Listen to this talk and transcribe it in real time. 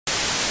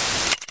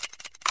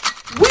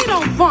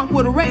don't funk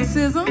with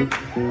racism.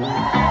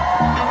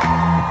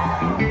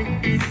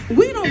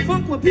 We don't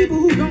funk with people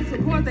who don't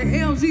support the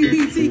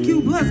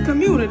LGBTQ plus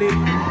community.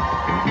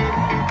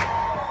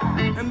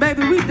 And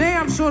baby, we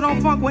damn sure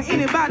don't funk with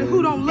anybody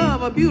who don't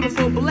love a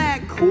beautiful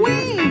black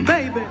queen,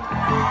 baby.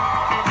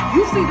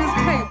 You see this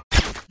tape?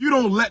 You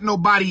don't let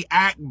nobody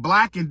act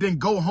black and then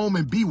go home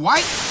and be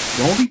white.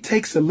 It only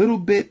takes a little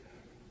bit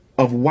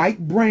of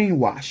white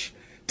brainwash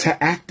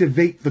to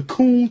activate the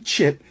coon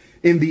chip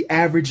in the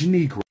average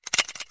Negro.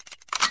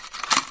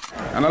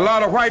 And a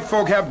lot of white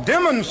folk have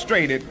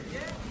demonstrated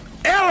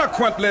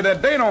eloquently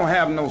that they don't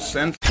have no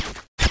sense.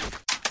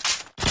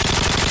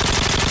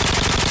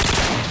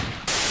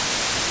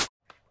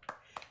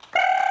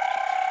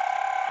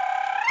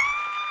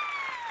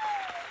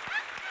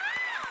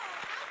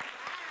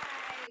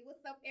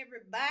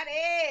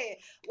 Everybody,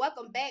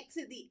 welcome back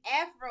to the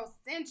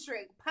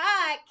Afrocentric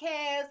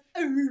podcast.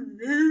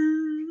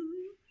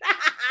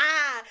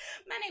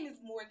 My name is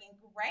Morgan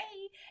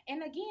Gray,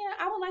 and again,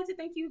 I would like to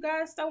thank you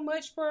guys so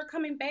much for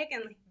coming back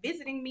and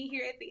visiting me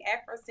here at the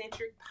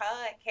Afrocentric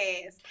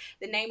podcast.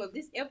 The name of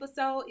this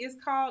episode is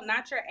called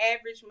Not Your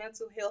Average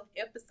Mental Health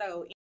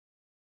Episode.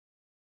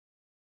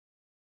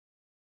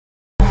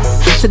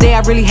 Today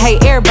I really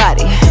hate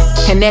everybody,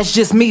 and that's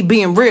just me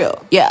being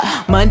real.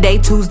 Yeah, Monday,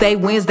 Tuesday,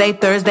 Wednesday,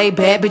 Thursday,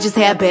 bad bitches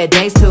have bad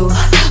days too.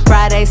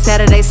 Friday,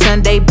 Saturday,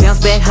 Sunday, bounce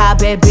back, high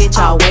bad bitch,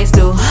 always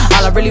do.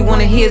 All I really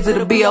wanna hear is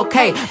it'll be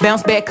okay.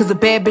 Bounce back cause a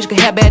bad bitch can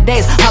have bad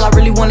days. All I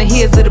really wanna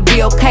hear is it'll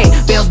be okay.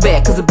 Bounce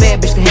back cause a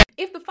bad bitch can have.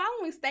 If the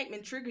following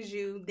statement triggers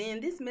you,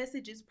 then this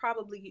message is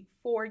probably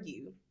for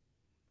you.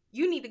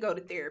 You need to go to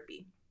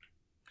therapy.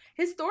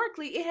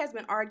 Historically, it has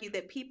been argued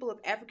that people of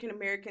African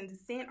American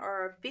descent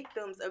are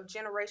victims of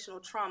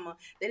generational trauma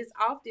that is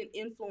often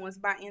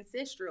influenced by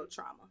ancestral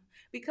trauma.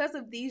 Because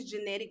of these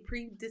genetic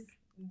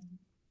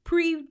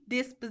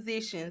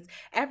predispositions,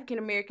 African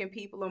American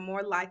people are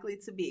more likely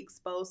to be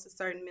exposed to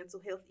certain mental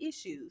health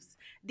issues.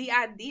 The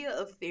idea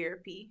of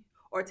therapy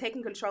or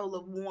taking control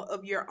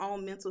of your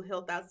own mental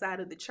health outside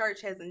of the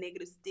church has a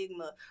negative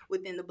stigma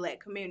within the Black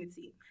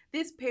community.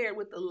 This, paired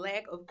with the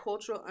lack of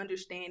cultural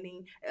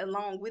understanding,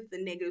 along with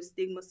the negative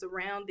stigma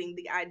surrounding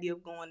the idea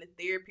of going to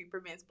therapy,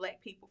 prevents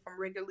Black people from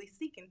regularly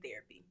seeking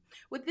therapy.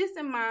 With this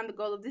in mind, the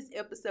goal of this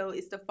episode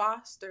is to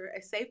foster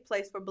a safe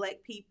place for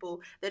Black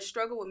people that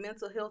struggle with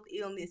mental health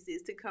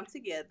illnesses to come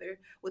together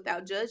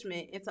without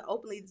judgment and to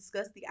openly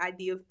discuss the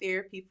idea of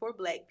therapy for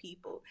Black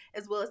people,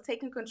 as well as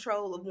taking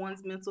control of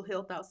one's mental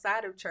health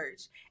outside of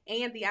church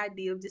and the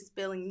idea of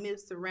dispelling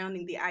myths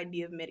surrounding the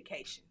idea of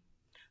medication.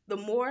 The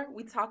more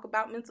we talk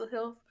about mental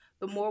health,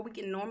 the more we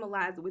can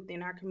normalize it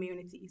within our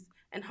communities.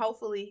 And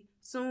hopefully,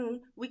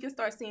 soon, we can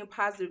start seeing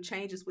positive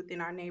changes within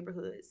our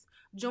neighborhoods.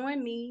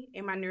 Join me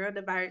and my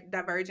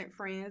neurodivergent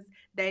friends,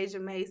 Deja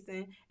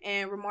Mason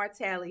and Remar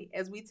Talley,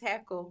 as we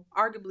tackle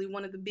arguably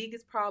one of the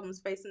biggest problems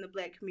facing the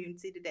Black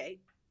community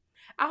today.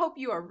 I hope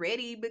you are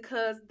ready,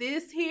 because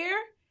this here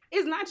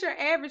is not your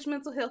average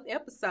mental health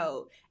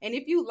episode. And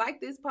if you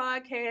like this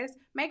podcast,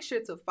 make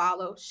sure to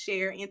follow,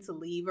 share, and to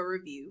leave a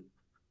review.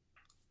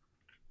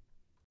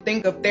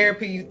 Think of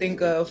therapy, you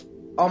think of,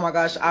 oh my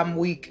gosh, I'm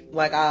weak.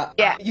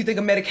 You think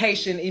of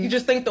medication and you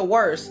just think the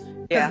worst.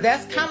 Because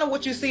that's kind of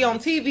what you see on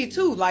TV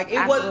too.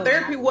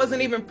 Therapy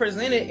wasn't even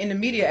presented in the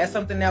media as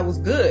something that was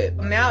good.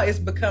 Now it's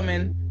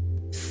becoming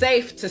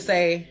safe to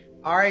say,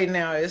 all right,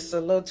 now it's a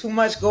little too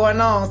much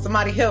going on.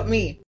 Somebody help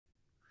me.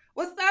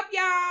 What's up,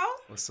 y'all?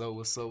 What's up?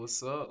 What's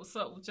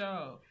up with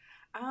y'all?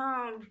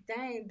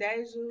 Dang,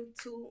 Deja,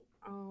 too.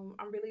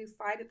 I'm really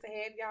excited to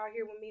have y'all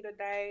here with me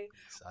today.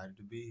 Excited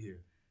to be here.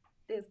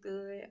 That's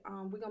good.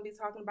 We're going to be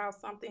talking about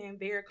something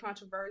very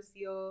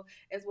controversial,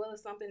 as well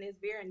as something that's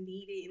very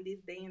needed in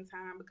this day and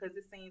time, because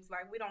it seems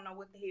like we don't know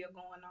what the hell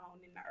going on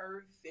in the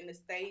earth, in the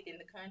state, in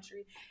the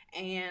country.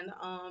 And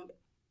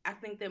I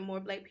think that more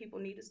Black people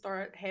need to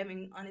start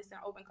having honest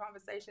and open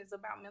conversations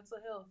about mental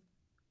health.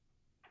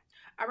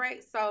 All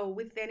right, so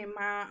with that in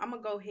mind, I'm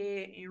going to go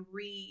ahead and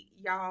read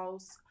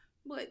y'all's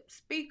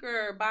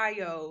speaker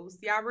bios.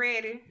 Y'all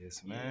ready?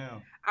 Yes,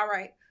 ma'am. All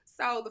right.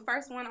 So the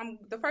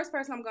first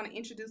person I'm going to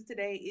introduce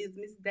today is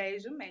Miss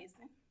Deja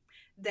Mason.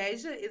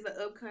 Deja is an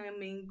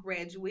upcoming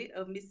graduate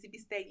of Mississippi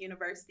State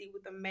University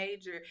with a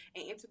major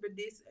in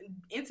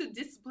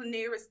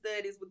interdisciplinary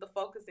studies with a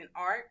focus in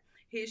art,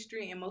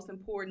 history, and most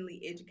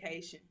importantly,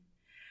 education.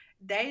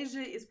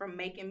 Deja is from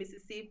Macon,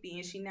 Mississippi,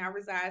 and she now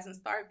resides in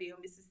Starkville,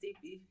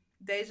 Mississippi.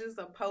 Deja is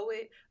a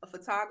poet, a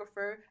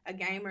photographer, a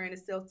gamer, and a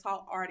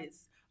self-taught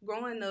artist.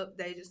 Growing up,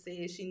 Deja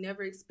says she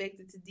never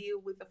expected to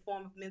deal with a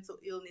form of mental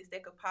illness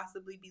that could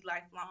possibly be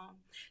lifelong.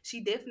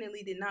 She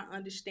definitely did not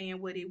understand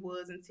what it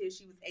was until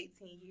she was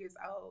 18 years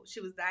old. She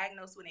was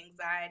diagnosed with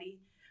anxiety,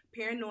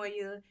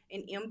 paranoia,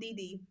 and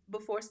MDD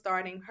before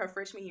starting her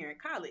freshman year in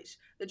college.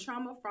 The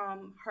trauma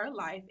from her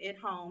life at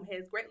home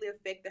has greatly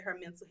affected her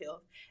mental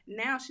health.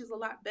 Now she's a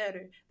lot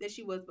better than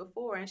she was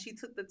before, and she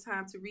took the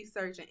time to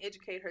research and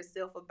educate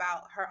herself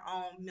about her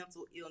own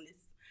mental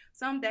illness.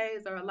 Some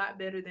days are a lot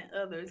better than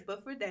others,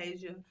 but for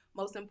Deja,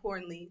 most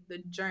importantly, the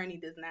journey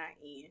does not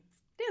end.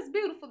 That's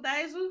beautiful,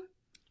 Deja.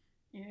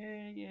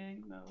 Yeah,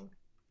 you know.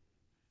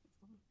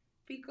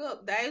 Speak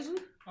up, Deja.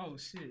 Oh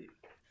shit.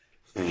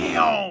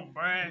 Damn,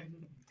 bruh.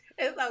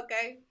 It's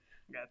okay.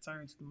 Got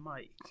turned to the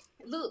mic.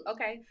 Look,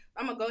 okay.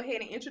 I'm gonna go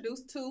ahead and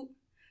introduce Toot,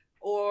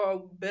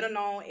 or better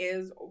known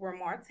as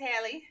Remar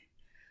Talley.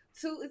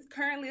 Toot is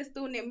currently a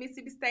student at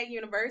Mississippi State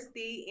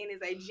University and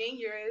is a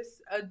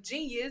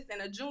genius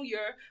and a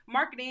junior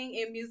marketing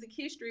and music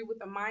history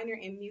with a minor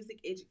in music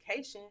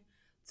education.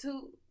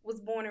 Toot was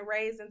born and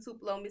raised in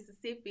Tupelo,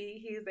 Mississippi.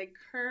 He is a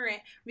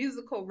current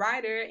musical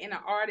writer and an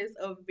artist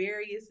of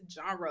various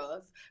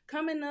genres.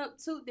 Coming up,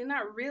 Toot did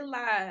not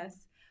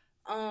realize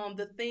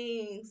the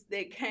things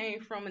that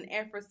came from an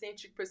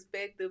Afrocentric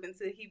perspective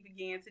until he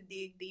began to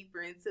dig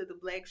deeper into the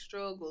black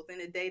struggles and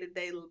the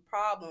day-to-day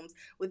problems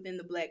within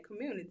the black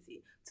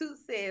community. Toot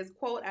says,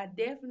 quote, I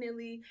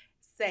definitely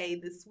say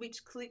the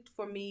switch clicked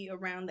for me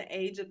around the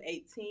age of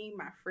 18,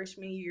 my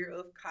freshman year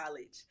of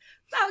college.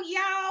 So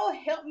y'all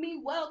help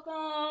me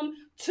welcome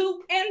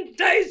Toot and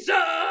Deja!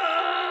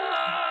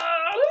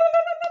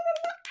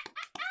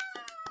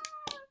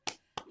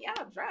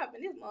 Y'all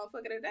dropping this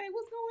motherfucker today.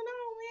 What's going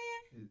on,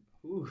 man?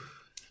 Oof.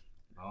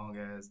 Long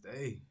ass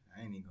day.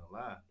 I ain't even gonna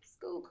lie.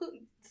 School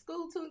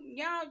to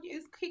y'all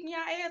is kicking y'all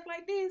ass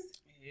like this.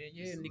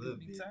 Yeah, niggas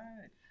be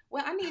tired.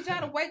 Well, I need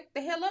y'all to wake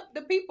the hell up.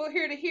 The people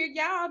here to hear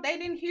y'all. They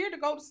not here to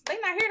go to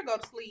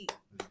sleep.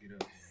 Let's get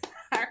up.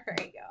 All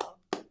right, y'all.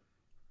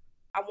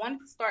 I wanted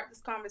to start this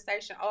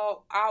conversation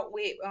all out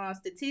with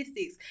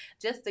statistics,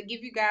 just to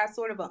give you guys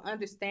sort of an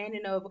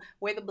understanding of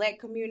where the black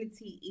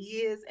community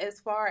is as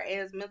far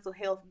as mental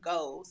health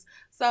goes.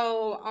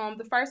 So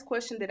the first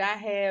question that I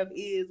have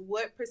is,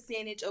 what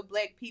percentage of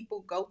black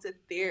people go to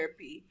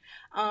therapy?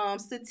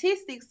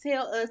 Statistics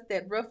tell us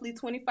that roughly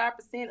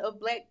 25% of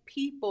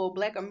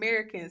black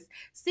Americans,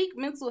 seek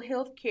mental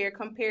health care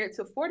compared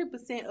to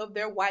 40% of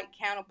their white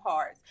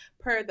counterparts,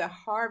 per the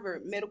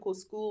Harvard Medical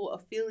School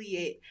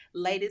affiliate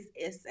latest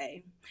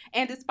essay.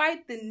 And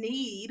despite the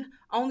need,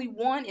 only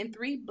 1 in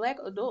 3 black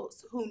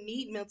adults who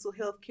need mental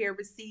health care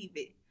receive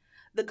it.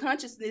 The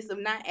consciousness of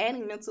not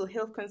adding mental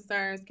health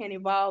concerns can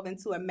evolve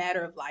into a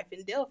matter of life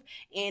and death,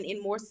 and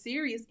in more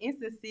serious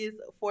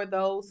instances for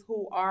those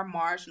who are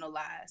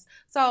marginalized.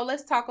 So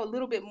let's talk a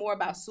little bit more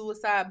about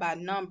suicide by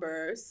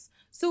numbers.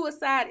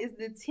 Suicide is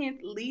the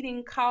 10th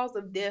leading cause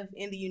of death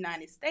in the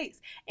United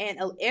States, and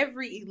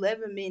every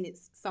 11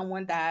 minutes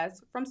someone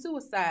dies from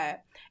suicide.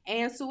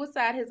 And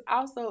suicide has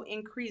also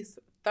increased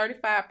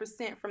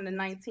 35% from the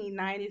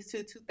 1990s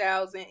to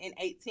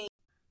 2018.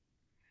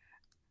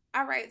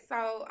 All right,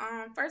 so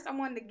first I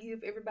wanted to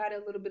give everybody a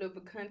little bit of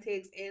a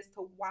context as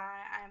to why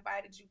I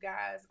invited you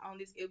guys on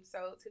this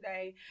episode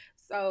today.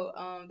 So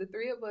the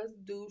three of us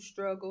do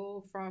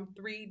struggle from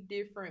 3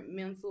 different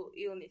mental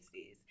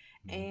illnesses.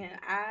 And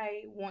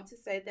I want to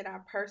say that I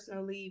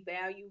personally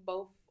value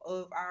both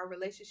of our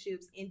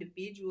relationships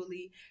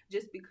individually,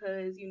 just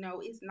because, you know,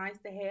 it's nice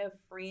to have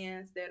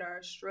friends that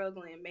are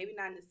struggling, maybe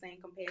not in the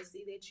same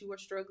capacity that you are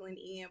struggling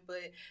in,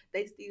 but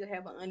they still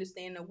have an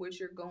understanding of what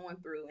you're going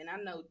through. And I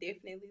know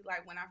definitely,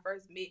 like when I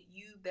first met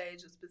you,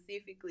 Deja,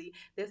 specifically,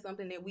 that's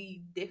something that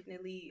we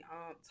definitely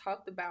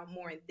talked about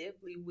more in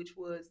depthly, which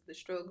was the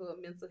struggle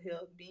of mental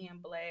health, being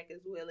black,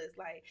 as well as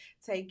like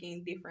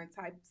taking different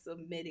types of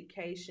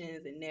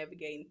medications and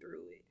navigating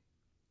through it.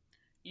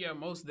 Yeah,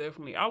 most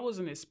definitely. I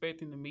wasn't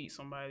expecting to meet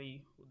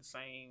somebody with the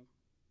same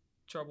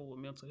trouble with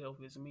mental health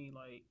as me.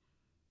 Like,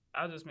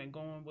 I just been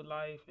going with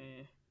life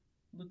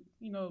and,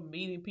 you know,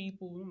 meeting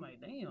people. I'm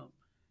like, damn,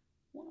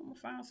 well, I'm gonna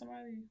find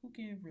somebody who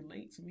can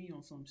relate to me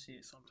on some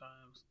shit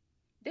sometimes.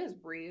 That's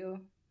real.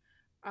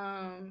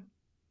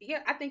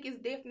 Yeah, I think it's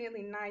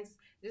definitely nice,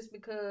 just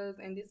because,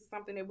 and this is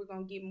something that we're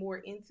going to get more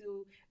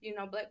into, you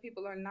know, black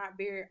people are not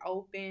very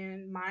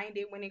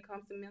open-minded when it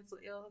comes to mental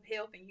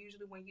health, and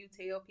usually when you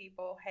tell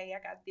people, hey,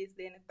 I got this,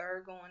 that, and the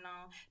third going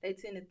on, they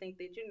tend to think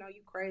that, you know,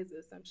 you crazy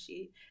or some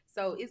shit.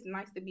 So it's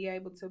nice to be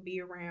able to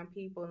be around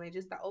people and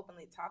just to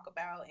openly talk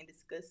about and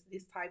discuss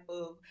this type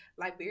of,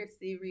 like, very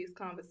serious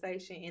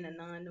conversation in a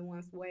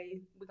non-nuanced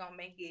way. We're going to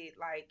make it,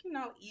 like, you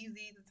know,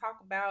 easy to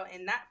talk about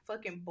and not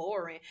fucking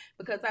boring,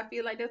 because I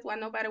feel like that's why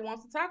nobody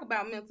wants to talk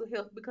about mental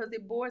health, because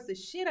it bores the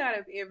shit out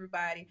of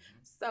everybody.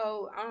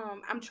 So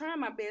I'm trying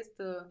my best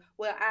to,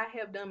 well, I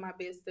have done my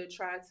best to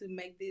try to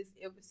make this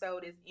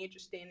episode as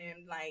interesting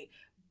and like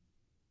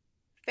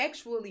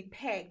factually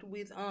packed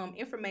with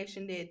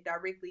information that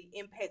directly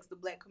impacts the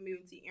black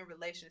community in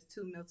relations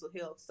to mental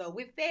health. So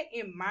with that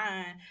in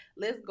mind,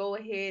 let's go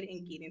ahead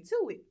and get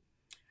into it.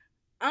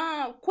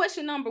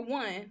 Question number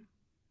 1.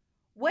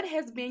 What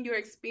has been your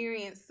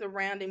experience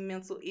surrounding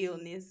mental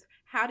illness?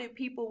 How did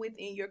people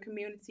within your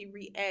community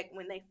react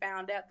when they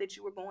found out that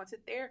you were going to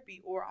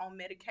therapy or on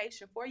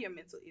medication for your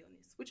mental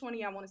illness? Which one of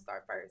y'all want to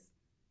start first?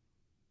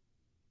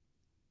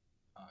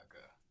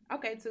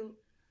 Okay, Too.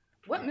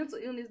 What mental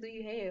illness do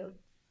you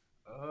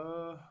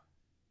have?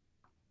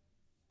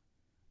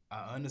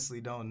 I honestly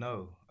don't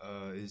know.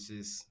 It's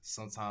just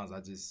sometimes I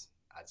just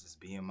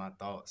be in my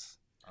thoughts,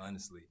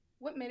 honestly.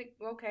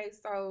 Okay,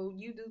 so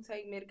you do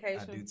take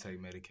medication. I do take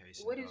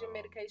medication. What is your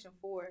medication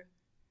for?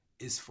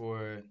 It's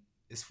for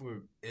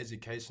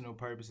educational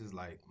purposes,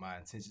 like my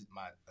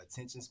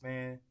attention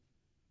span.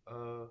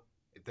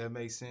 If that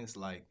makes sense,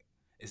 like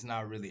it's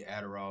not really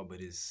Adderall, but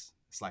it's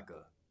like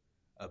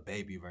a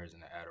baby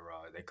version of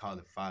Adderall. They call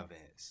it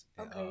 5-ins.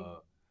 Okay. And,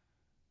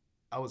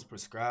 I was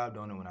prescribed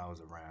on it when I was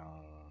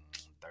around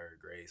third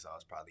grade, so I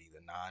was probably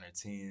either 9 or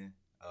 10.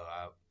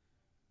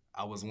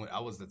 I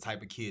was the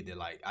type of kid that,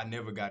 like, I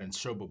never got in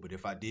trouble, but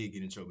if I did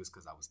get in trouble, it's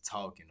because I was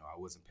talking or I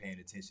wasn't paying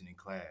attention in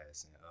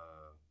class. And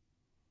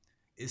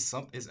it's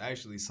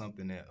actually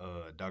something that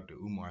Dr.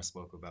 Umar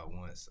spoke about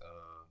once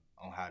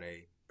on how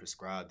they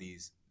prescribe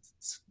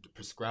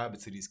it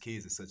to these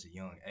kids at such a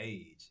young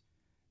age.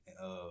 And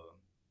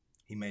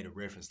he made a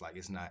reference like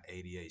it's not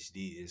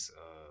ADHD, it's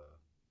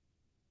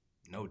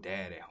no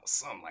dad at home,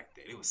 something like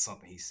that. It was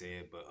something he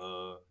said, but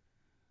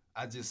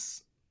I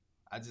just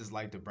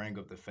like to bring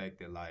up the fact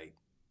that, like,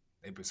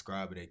 they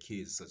prescribe it at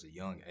kids at such a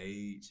young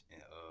age,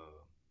 and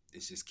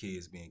it's just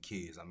kids being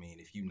kids. I mean,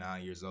 if you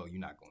 9 years old, you're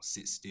not gonna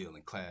sit still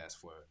in class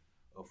for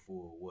a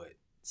full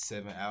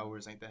 7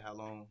 hours? Ain't that how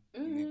long?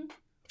 Mm-hmm.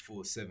 A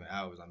full 7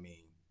 hours. I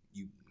mean,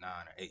 you 9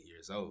 or 8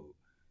 years old,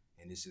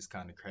 and it's just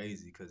kind of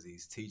crazy because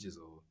these teachers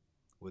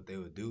what they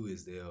would do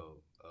is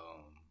they'll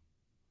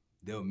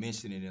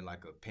mention it in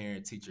like a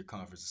parent teacher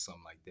conference or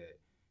something like that.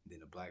 And then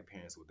the black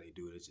parents, what they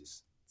do is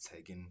just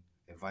taking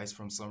advice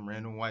from some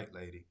random white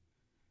lady,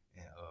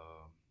 and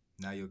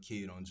now your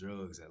kid on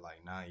drugs at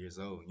like 9 years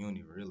old, you don't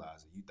even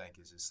realize it. You think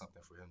it's just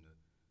something for him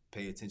to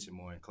pay attention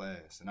more in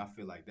class. And I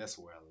feel like that's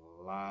where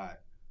a lot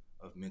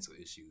of mental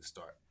issues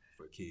start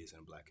for kids in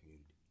the black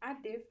community. I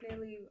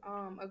definitely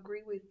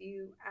agree with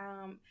you.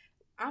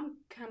 I'm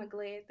kind of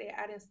glad that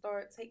I didn't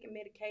start taking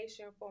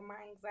medication for my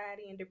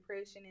anxiety and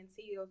depression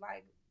until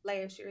like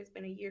last year. It's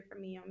been a year for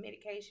me on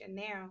medication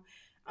now.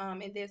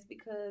 And that's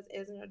because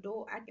as an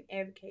adult, I can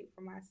advocate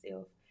for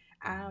myself.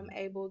 I'm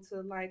able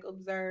to like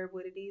observe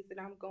what it is that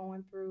I'm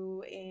going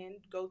through and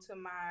go to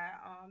my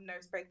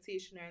nurse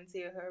practitioner and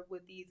tell her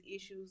what these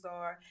issues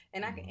are.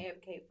 And I can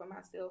advocate for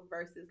myself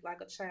versus like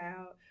a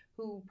child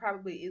who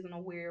probably isn't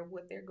aware of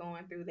what they're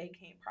going through. They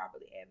can't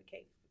properly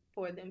advocate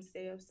for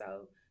themselves.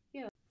 So,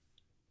 yeah.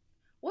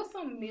 What's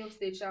some myths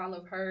that y'all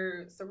have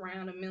heard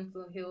surrounding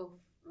mental health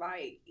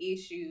like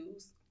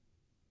issues?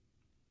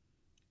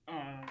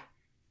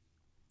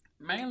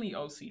 Mainly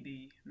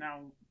OCD.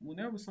 Now,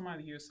 whenever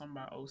somebody hears something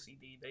about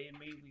OCD, they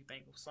immediately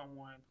think of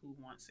someone who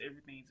wants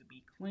everything to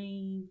be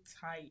clean,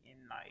 tight,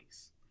 and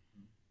nice.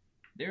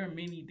 There are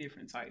many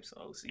different types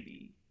of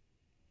OCD.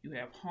 You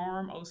have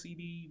harm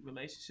OCD,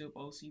 relationship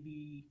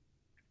OCD,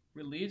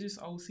 religious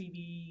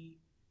OCD,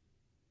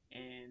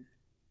 and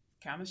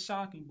kind of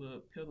shocking,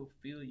 but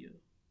pedophilia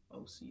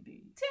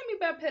OCD. Tell me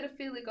about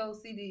pedophilic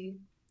OCD.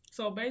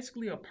 So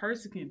basically, a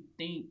person can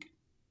think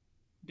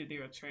that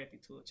they're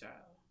attracted to a child.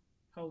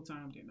 Whole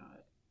time they're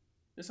not.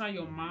 That's how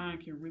your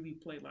mind can really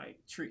play like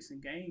tricks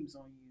and games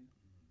on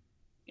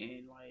you.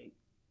 And like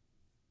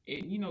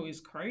it,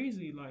 it's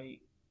crazy. Like,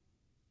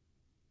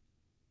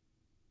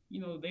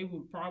 they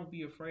would probably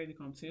be afraid to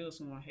come tell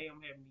someone, hey,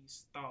 I'm having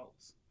these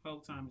thoughts. Whole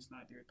time it's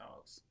not their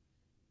thoughts.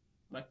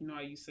 Like,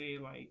 how you say,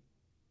 like,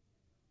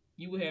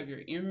 you would have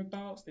your inner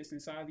thoughts that's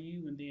inside of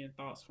you, and then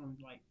thoughts from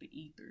like the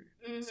ether.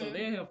 Mm-hmm. So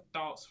they have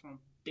thoughts from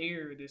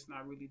there that's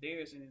not really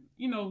theirs. And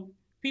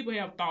people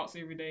have thoughts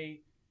every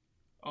day.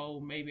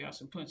 Oh, maybe I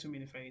should punch him in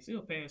the face.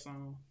 It'll pass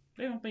on.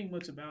 They don't think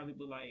much about it,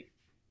 but like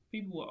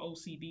people with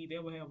OCD, they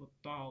will have a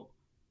thought,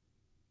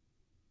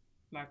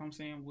 like I'm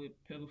saying, with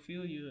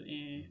pedophilia,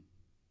 and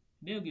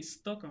they'll get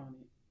stuck on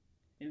it.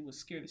 And it will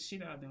scare the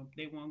shit out of them.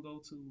 They won't go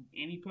to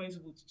any place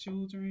with the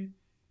children,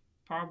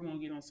 probably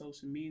won't get on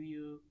social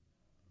media,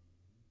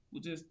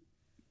 will just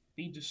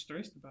be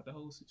distressed about the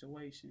whole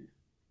situation.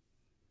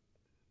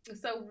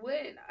 So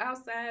what,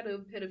 outside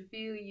of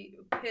pedophilic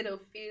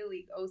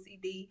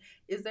OCD,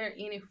 is there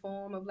any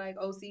form of like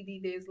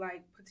OCD that's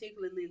like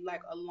particularly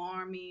like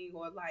alarming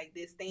or like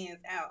that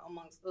stands out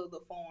amongst other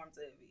forms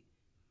of it?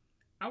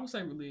 I would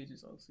say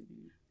religious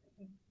OCD.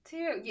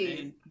 Yes.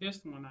 And that's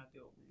the one I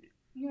dealt with.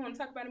 You want to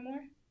talk about it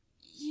more?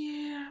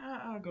 Yeah,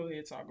 I'll go ahead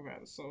and talk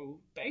about it. So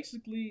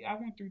basically, I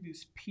went through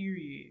this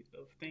period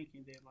of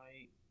thinking that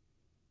like,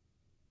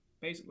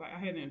 basically, I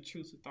had an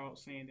intrusive thought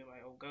saying that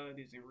like, oh, God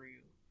isn't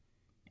real.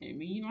 And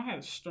me, I had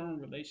a strong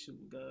relationship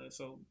with God.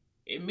 So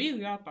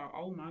immediately I thought,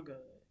 oh my God,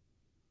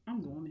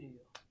 I'm going to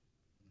hell.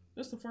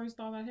 That's the first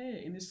thought I had.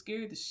 And it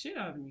scared the shit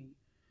out of me.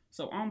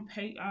 So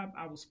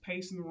I was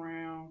pacing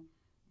around.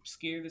 I'm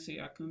scared as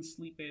hell. I couldn't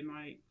sleep at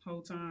night.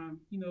 Whole time,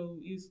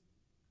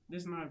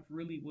 that's not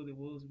really what it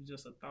was. It was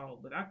just a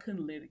thought. But I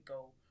couldn't let it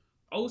go.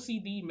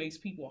 OCD makes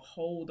people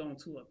hold on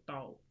to a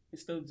thought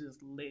instead of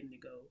just letting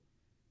it go.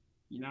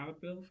 You're not a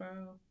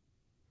pedophile.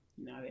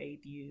 You're not an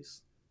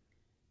atheist.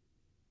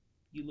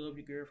 You love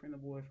your girlfriend or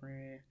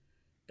boyfriend.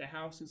 The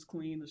house is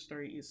clean or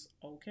straight. It's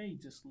okay.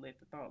 Just let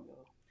the thought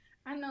go.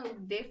 I know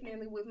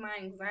definitely with my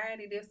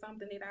anxiety, there's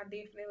something that I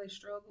definitely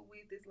struggle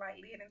with. It's like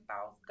letting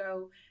thoughts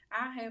go.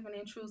 I have an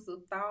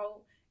intrusive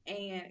thought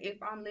And if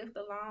I'm left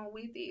alone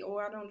with it,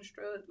 or I don't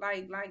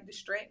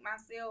distract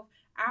myself,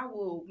 I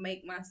will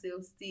make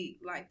myself sick,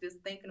 like just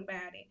thinking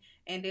about it.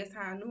 And that's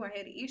how I knew I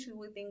had an issue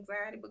with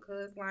anxiety,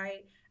 because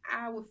like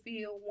I would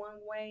feel one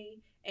way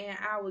and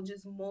I would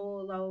just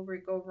mull over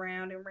it, go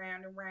round and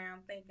round and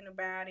round thinking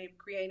about it,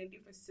 creating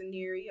different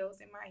scenarios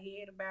in my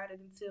head about it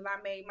until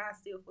I made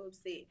myself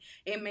upset.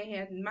 It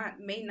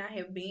may not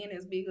have been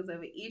as big as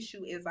of an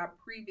issue as I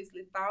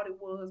previously thought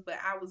it was, but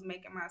I was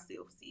making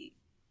myself sick.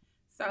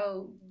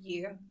 So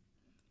yeah.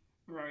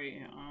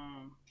 Right.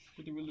 And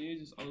with the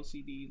religious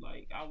OCD,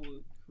 like I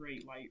would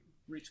create like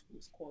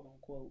rituals, quote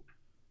unquote.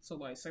 So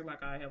like say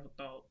like I have a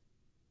thought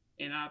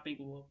and I think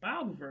of a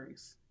Bible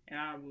verse and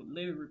I would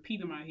literally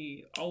repeat in my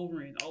head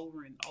over and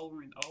over and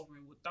over and over,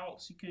 and with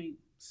thoughts you can't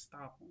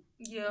stop them.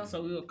 Yeah.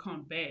 So it'll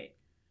come back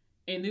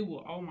and it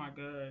will, oh my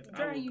God, I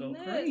Drive will you go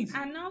nuts. crazy.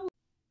 I know.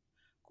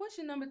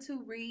 Question number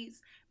 2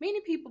 reads, many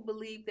people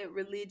believe that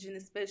religion,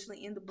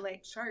 especially in the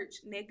Black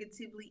church,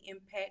 negatively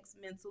impacts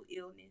mental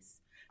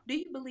illness. Do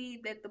you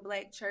believe that the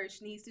Black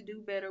church needs to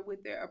do better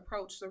with their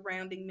approach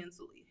surrounding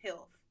mental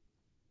health?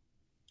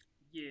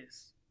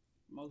 Yes,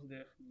 most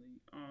definitely.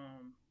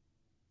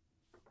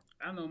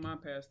 I know my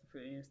pastor, for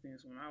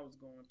instance, when I was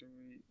going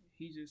through it,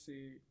 he just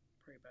said,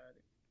 pray about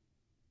it.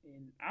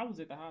 And I was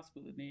at the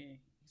hospital then.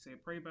 He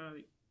said, pray about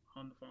it,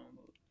 hung the phone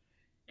up.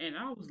 And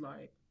I was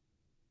like,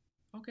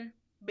 okay.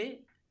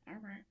 Bet. All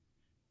right.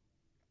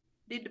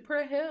 Did the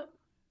prayer help?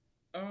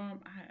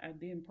 I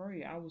didn't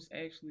pray. I was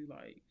actually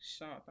like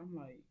shocked. I'm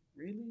like,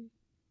 really?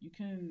 You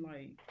can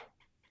like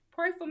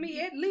pray for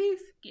me at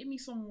least? Give me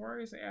some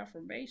words of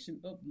affirmation,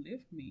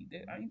 uplift me.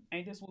 That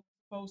ain't that's what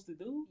we're supposed to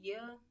do?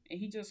 Yeah. And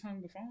he just hung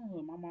the phone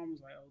up. My mom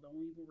was like, oh,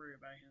 don't even worry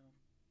about him.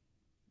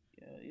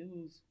 Yeah, it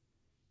was.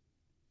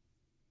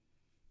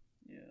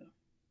 Yeah.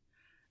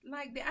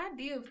 Like the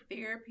idea of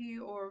therapy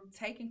or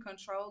taking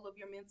control of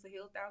your mental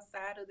health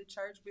outside of the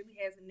church really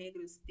has a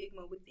negative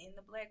stigma within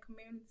the Black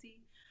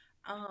community.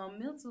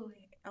 Mental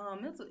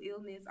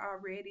illness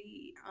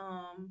already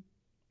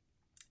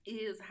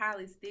is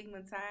highly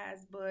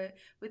stigmatized, but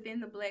within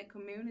the Black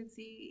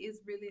community, it's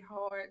really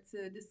hard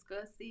to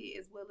discuss it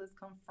as well as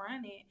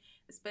confront it,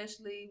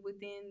 especially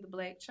within the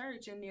Black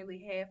church. And nearly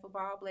half of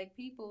all Black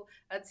people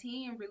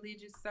attend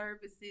religious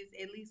services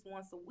at least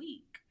once a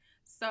week.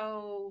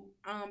 So,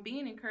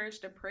 being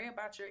encouraged to pray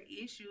about your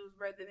issues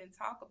rather than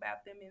talk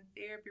about them in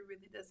therapy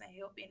really doesn't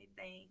help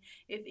anything.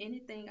 If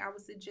anything, I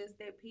would suggest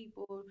that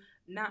people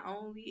not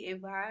only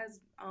advise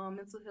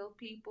mental health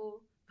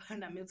people,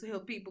 not mental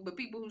health people, but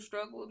people who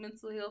struggle with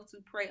mental health to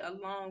pray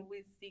along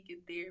with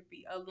seeking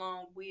therapy,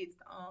 along with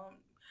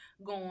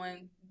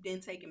going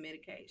and taking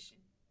medication.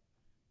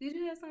 Did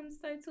you have something to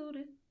say,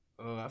 Tootie?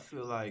 I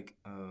feel like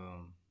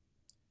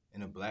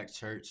in a Black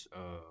church,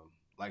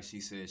 like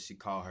she said, she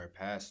called her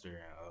pastor and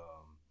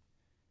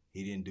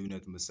he didn't do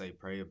nothing but say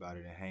pray about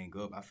it and hang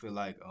up. I feel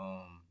like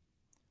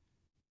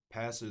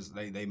pastors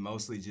they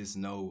mostly just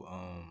know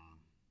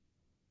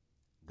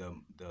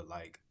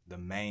the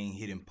main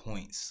hidden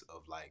points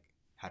of like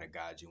how to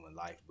guide you in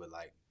life. But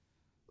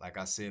like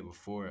I said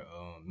before,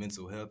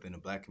 mental health in the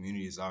Black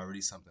community is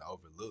already something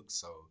overlooked.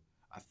 So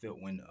I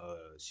felt when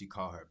she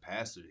called her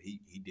pastor,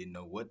 he didn't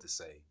know what to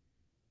say.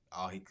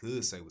 All he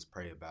could say was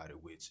pray about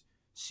it, which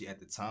she at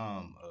the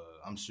time,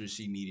 I'm sure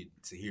she needed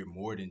to hear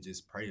more than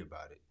just pray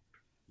about it,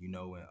 you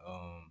know.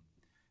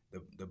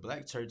 And the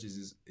Black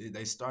churches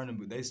they starting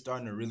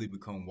to really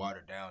become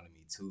watered down to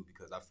me too,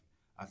 because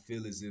I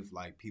feel as if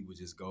like people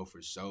just go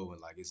for show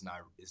and like it's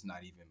not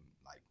even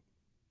like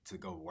to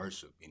go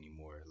worship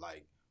anymore.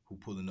 Like who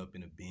pulling up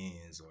in a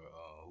Benz or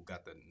who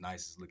got the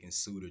nicest looking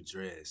suit or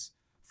dress.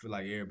 I feel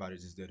like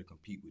everybody's just there to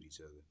compete with each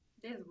other.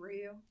 That's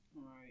real.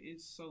 Right.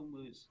 It's so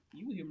much.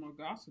 You would hear more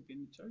gossip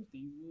in the church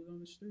than you would on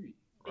the street.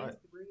 Right.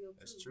 That's real too.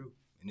 That's true.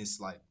 And it's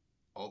like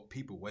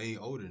people way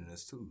older than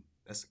us too.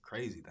 That's the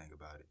crazy thing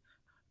about it.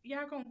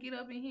 Y'all gonna get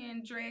up in here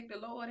and drag the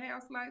Lord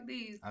house like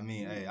this? I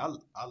mean, hey, I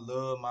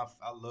love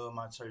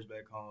my church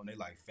back home. They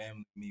like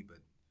family to me, but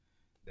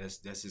that's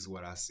just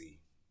what I see.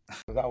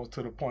 Cause I was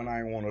to the point I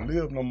didn't want to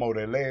live no more.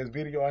 That last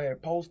video I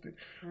had posted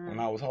when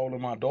I was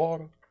holding my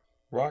daughter,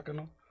 rocking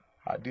her.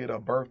 I did her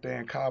birthday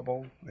in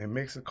Cabo, in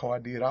Mexico. I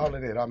did all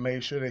of that. I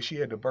made sure that she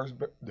had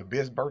the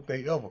best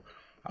birthday ever.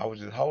 I was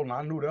just holding.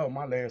 I knew that was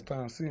my last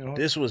time seeing her.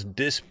 This was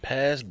this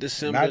past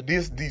December? Not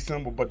this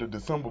December, but the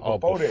December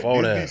before that.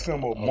 This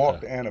December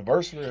marked the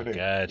anniversary of that.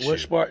 Gotcha. What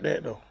sparked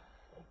that, though?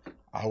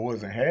 I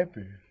wasn't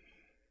happy.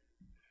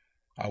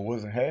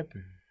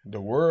 The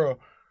world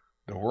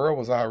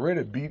was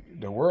already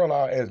beat. The world,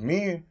 as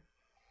men,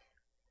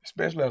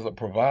 especially as a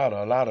provider,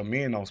 a lot of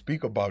men don't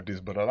speak about this,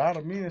 but a lot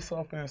of men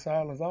suffer in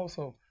silence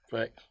also.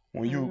 Right.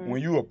 When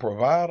you a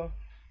provider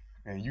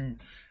and you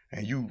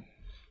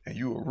a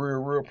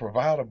real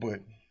provider, but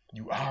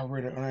you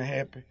already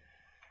unhappy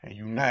and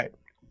you not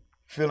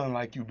feeling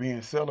like you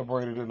being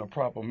celebrated in a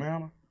proper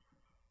manner,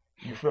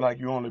 you feel like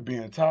you only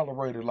being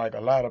tolerated. Like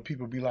a lot of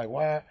people be like,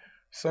 why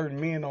certain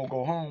men don't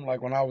go home?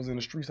 Like when I was in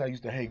the streets, I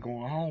used to hate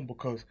going home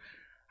because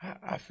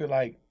I feel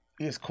like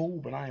it's cool,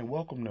 but I ain't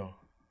welcome there.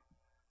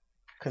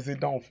 Cause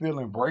it don't feel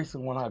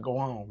embracing when I go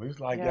home.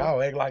 It's like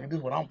y'all act like this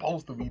is what I'm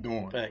supposed to be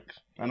doing. Thanks.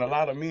 And a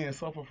lot of men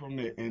suffer from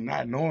that and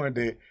not knowing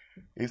that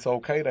it's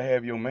okay to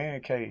have your man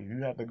cave.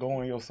 You have to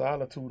go in your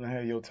solitude and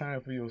have your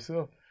time for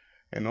yourself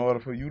in order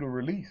for you to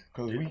release.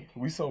 Cause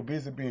we so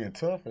busy being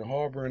tough and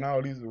harboring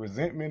all these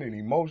resentment and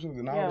emotions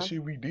and all the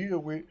shit we deal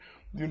with.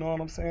 You know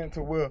what I'm saying?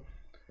 To where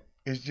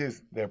it's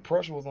just that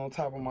pressure was on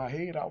top of my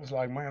head. I was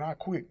like, man, I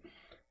quit.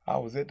 I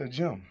was at the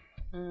gym.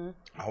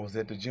 I was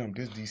at the gym.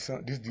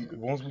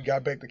 Once we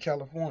got back to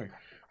California,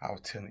 I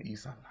was telling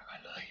Issa, I'm like,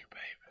 I love you,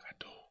 baby. I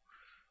do.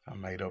 I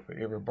made up for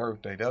every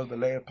birthday. That was the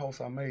last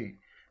post I made.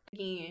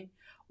 Again,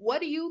 what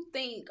do you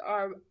think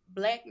are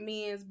black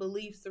men's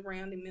beliefs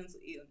surrounding mental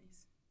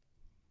illness?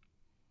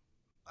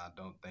 I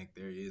don't think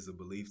there is a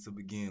belief to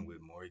begin with,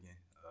 Morgan.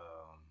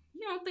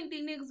 You don't think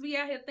these niggas be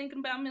out here thinking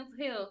about mental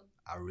health?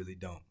 I really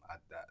don't.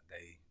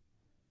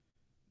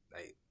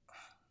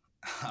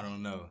 I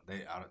don't know.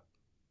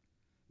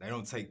 They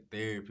don't take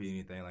therapy or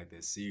anything like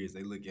that serious.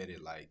 They look at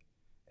it like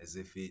as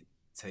if it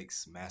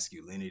takes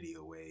masculinity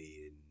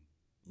away, and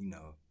you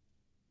know,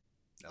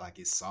 like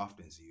it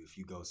softens you.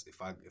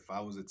 If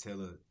I was to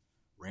tell a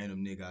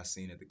random nigga I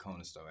seen at the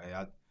corner store, hey,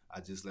 I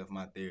just left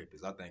my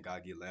therapist, I think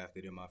I'd get laughed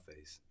at in my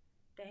face.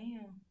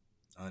 Damn.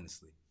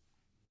 Honestly.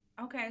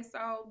 Okay,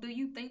 so do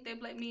you think that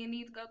black men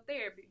need to go to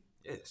therapy?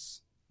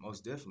 Yes,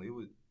 most definitely. It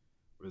would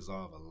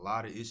resolve a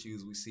lot of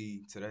issues we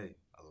see today.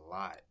 A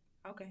lot.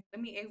 Okay,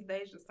 let me ask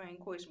Deja the same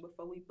question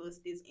before we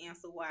bust this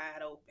answer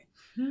wide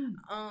open.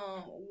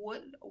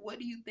 What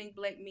do you think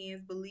black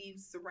men's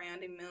beliefs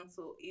surrounding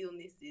mental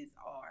illnesses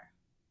are?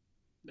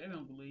 They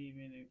don't believe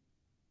in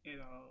it at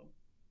all.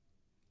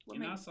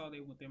 I saw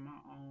that within my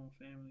own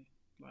family.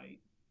 Like,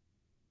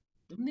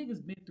 the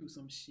niggas been through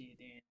some shit,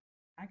 and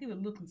I get a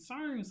little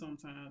concerned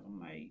sometimes.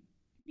 I'm like,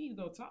 you need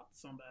to go talk to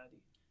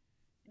somebody.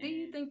 Do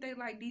you think they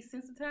like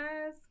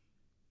desensitized?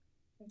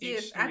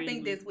 Yes, I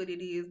think that's what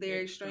it is.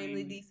 They're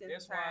extremely desensitized.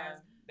 That's why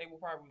they will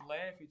probably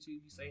laugh at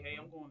you. You say, hey,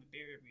 I'm going to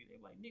therapy.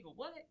 They're like, nigga,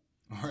 what?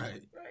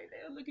 Right.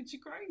 They'll look at you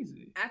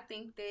crazy. I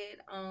think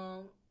that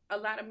a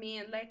lot of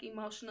men lack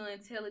emotional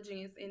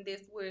intelligence, and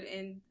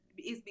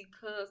it's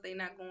because they're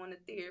not going to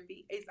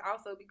therapy. It's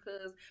also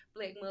because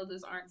black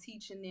mothers aren't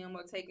teaching them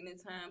or taking the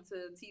time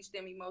to teach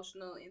them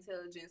emotional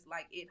intelligence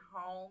like at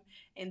home.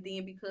 And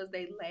then because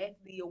they lack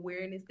the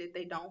awareness that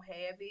they don't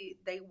have it,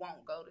 they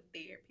won't go to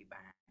therapy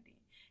behind it.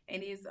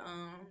 And it's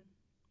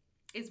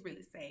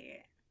really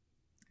sad.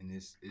 And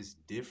it's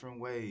different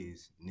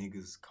ways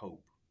niggas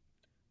cope.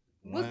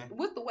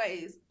 What's the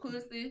ways?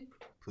 Pussy.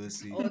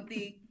 Or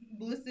the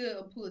pussy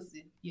or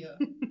pussy. Yeah.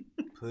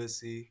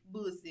 Pussy.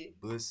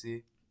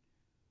 Bussy.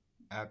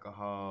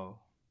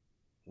 Alcohol,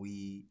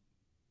 weed,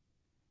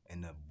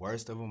 and the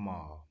worst of them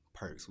all,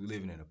 perks. We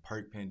living in a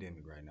perk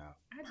pandemic right now.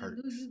 I just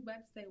knew you was about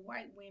to say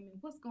white women.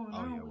 What's going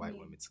on? Oh yeah, with white me?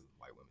 women too.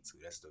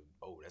 That's the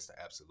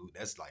absolute.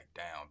 That's like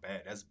down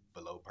bad. That's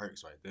below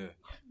perks right there.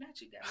 Not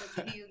you got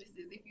mental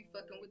illnesses if you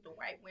fucking with the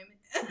white women.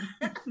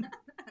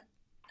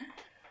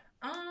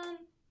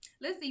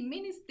 Let's see.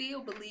 Many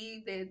still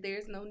believe that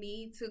there's no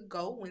need to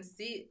go and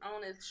sit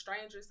on a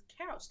stranger's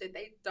couch that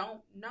they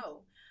don't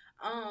know.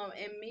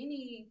 And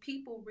many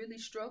people really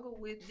struggle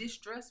with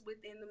distrust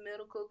within the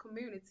medical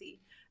community.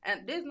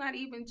 And there's not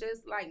even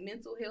just like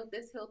mental health,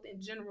 that's health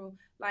in general.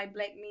 Like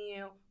black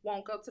men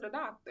won't go to the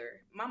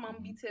doctor. My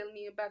mom be telling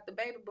me about the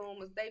baby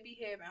boomers. They be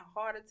having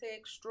heart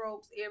attacks,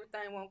 strokes,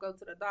 everything, won't go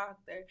to the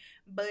doctor.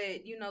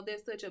 But, you know,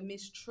 there's such a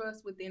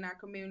mistrust within our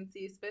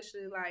community,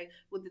 especially like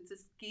with the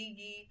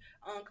Tuskegee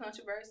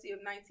controversy of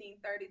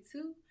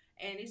 1932.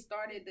 And it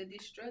started the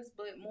distrust,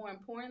 but more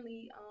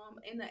importantly,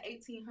 in the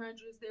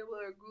 1800s, there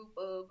were a group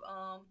of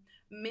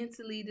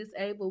mentally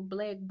disabled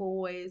black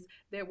boys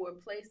that were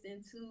placed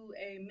into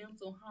a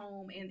mental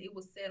home, and it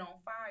was set on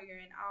fire,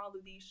 and all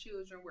of these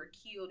children were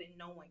killed, and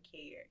no one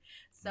cared.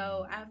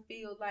 So I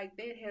feel like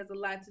that has a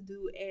lot to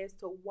do as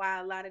to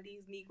why a lot of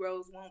these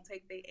Negroes won't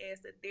take their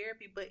ass to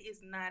therapy, but it's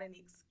not an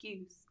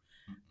excuse.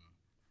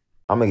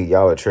 I'm gonna give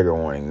y'all a trigger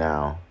warning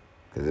now,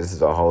 because this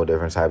is a whole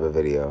different type of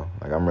video.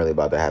 Like, I'm really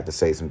about to have to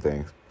say some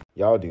things.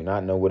 Y'all do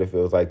not know what it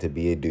feels like to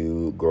be a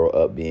dude, grow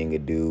up being a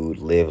dude,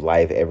 live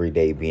life every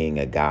day being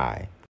a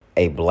guy.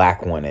 A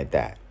black one at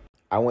that.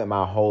 I went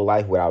my whole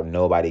life without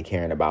nobody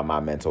caring about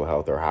my mental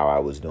health or how I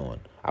was doing.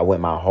 I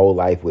went my whole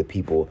life with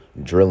people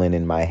drilling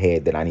in my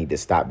head that I need to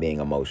stop being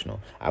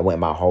emotional. I went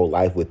my whole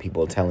life with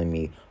people telling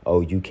me,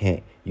 oh, you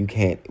can't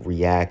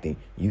react and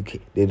you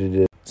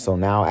can't. So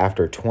now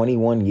after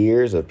 21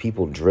 years of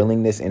people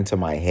drilling this into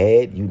my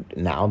head,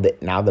 now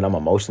that I'm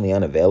emotionally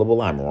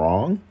unavailable, I'm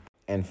wrong?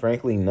 And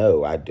frankly,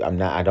 no, I'm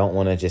not. I don't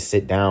want to just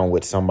sit down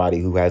with somebody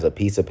who has a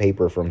piece of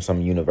paper from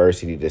some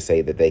university to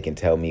say that they can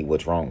tell me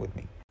what's wrong with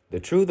me. The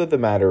truth of the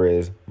matter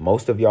is,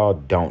 most of y'all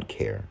don't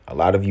care. A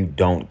lot of you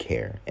don't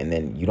care. And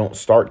then you don't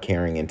start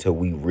caring until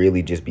we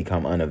really just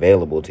become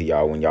unavailable to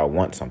y'all when y'all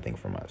want something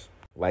from us.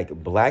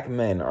 Like, black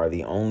men are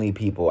the only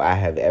people I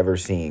have ever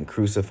seen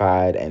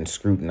crucified and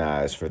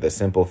scrutinized for the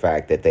simple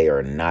fact that they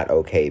are not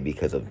okay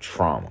because of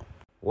trauma.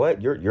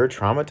 What? You're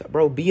traumatized,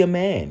 bro? Be a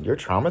man. You're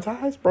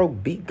traumatized, bro.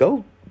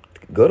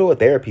 Go to a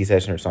therapy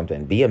session or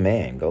something. Be a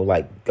man. Go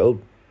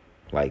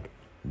like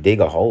dig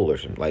a hole or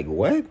something. Like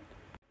what?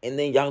 And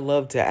then y'all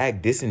love to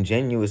act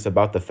disingenuous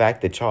about the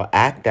fact that y'all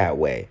act that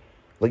way.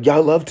 Like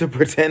y'all love to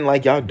pretend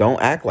like y'all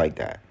don't act like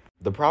that.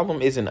 The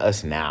problem isn't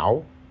us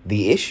now.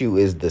 The issue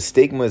is the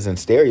stigmas and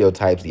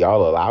stereotypes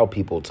y'all allow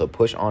people to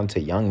push onto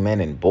young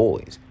men and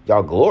boys.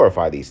 Y'all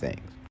glorify these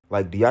things.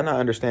 Like, do y'all not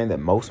understand that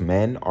most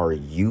men are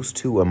used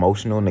to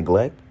emotional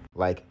neglect?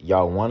 Like,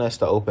 y'all want us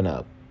to open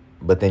up,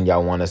 but then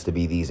y'all want us to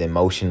be these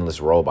emotionless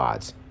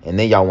robots. And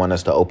then y'all want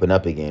us to open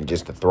up again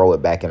just to throw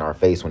it back in our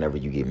face whenever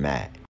you get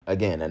mad.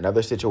 Again,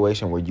 another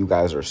situation where you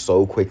guys are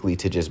so quickly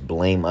to just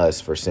blame us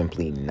for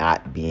simply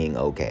not being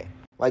okay.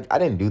 Like, I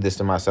didn't do this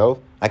to myself.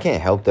 I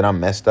can't help that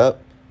I'm messed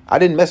up. I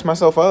didn't mess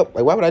myself up.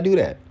 Like, why would I do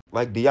that?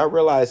 Like, do y'all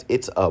realize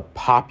it's a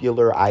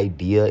popular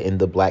idea in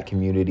the black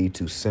community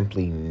to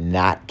simply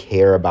not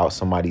care about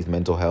somebody's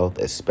mental health,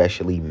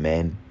 especially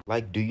men?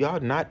 Like, do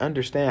y'all not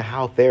understand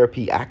how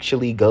therapy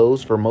actually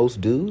goes for most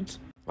dudes?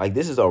 Like,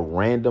 this is a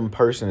random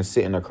person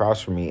sitting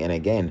across from me. And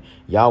again,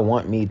 y'all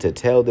want me to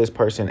tell this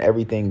person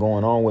everything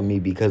going on with me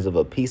because of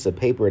a piece of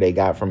paper they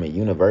got from a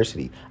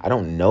university. I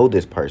don't know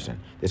this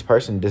person. This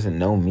person doesn't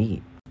know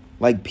me.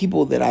 Like,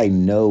 people that I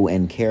know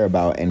and care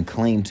about and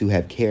claim to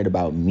have cared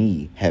about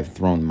me have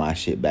thrown my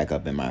shit back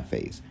up in my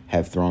face,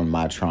 have thrown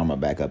my trauma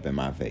back up in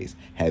my face,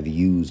 have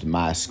used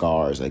my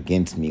scars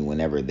against me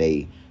whenever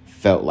they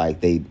felt like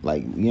they,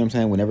 like, you know what I'm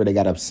saying, whenever they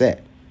got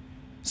upset.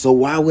 So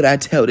why would I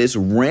tell this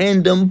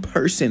random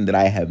person that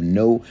I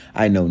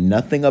know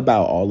nothing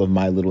about all of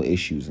my little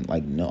issues? And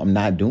like, no, I'm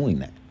not doing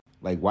that.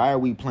 Like, why are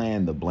we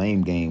playing the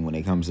blame game when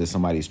it comes to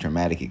somebody's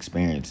traumatic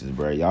experiences,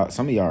 bro?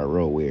 Some of y'all are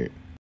real weird.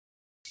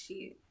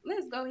 Shit.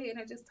 Let's go ahead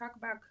and just talk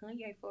about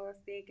Kanye for a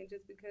second,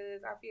 just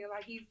because I feel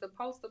like he's the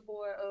poster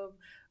boy of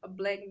a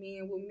black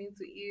men with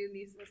mental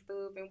illness and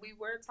stuff. And we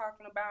were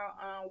talking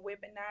about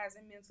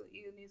weaponizing mental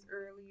illness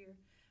earlier.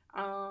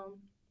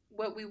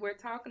 What we were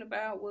talking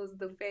about was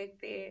the fact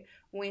that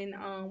when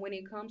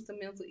it comes to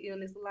mental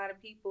illness, a lot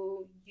of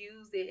people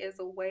use it as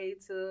a way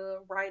to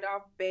write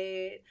off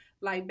bad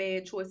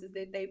choices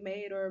that they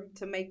made, or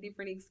to make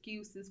different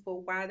excuses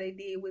for why they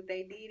did what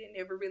they did, and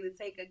never really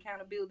take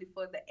accountability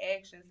for the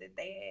actions that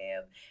they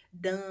have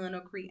done or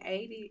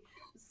created.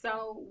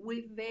 So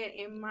with that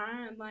in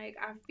mind, like,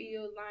 I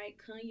feel like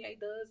Kanye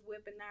does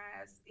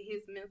weaponize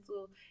his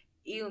mental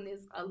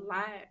illness a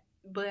lot,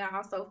 but I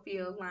also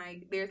feel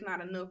like there's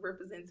not enough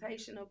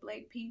representation of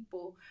black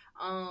people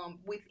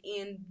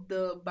within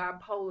the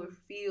bipolar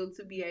field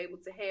to be able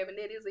to have, and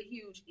that is a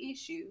huge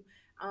issue.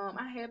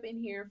 I have been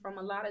hearing from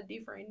a lot of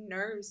different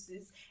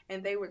nurses,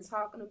 and they were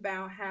talking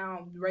about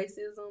how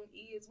racism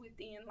is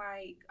within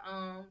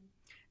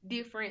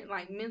different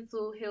like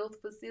mental health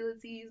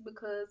facilities,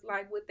 because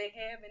like what they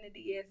have in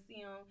the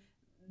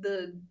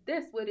DSM,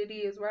 that's what it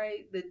is,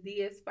 right? The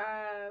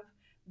DS5,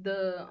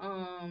 the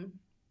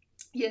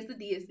yes, the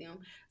DSM.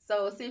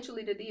 So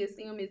essentially, the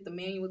DSM is the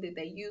manual that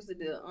they use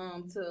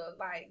to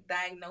like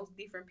diagnose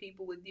different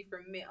people with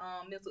different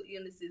mental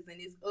illnesses,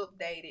 and it's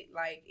updated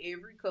like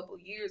every couple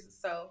years or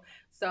so.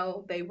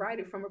 So they write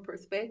it from a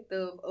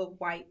perspective of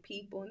white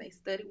people, and they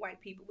study white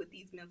people with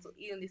these mental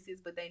illnesses,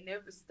 but they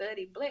never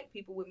study black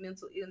people with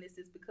mental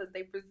illnesses because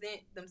they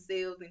present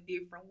themselves in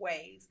different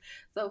ways.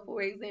 So,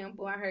 for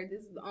example, I heard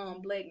this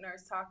black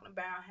nurse talking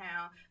about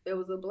how there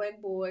was a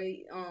black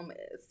boy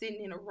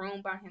sitting in a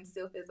room by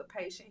himself as a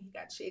patient. He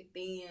got checked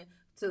in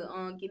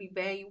to get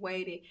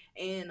evaluated,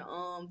 and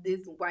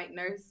this white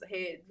nurse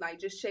had like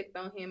just checked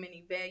on him and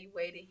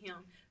evaluated him.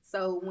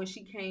 So when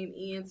she came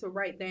in to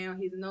write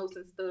down his notes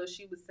and stuff,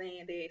 she was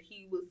saying that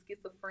he was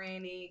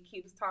schizophrenic,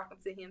 he was talking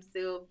to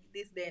himself,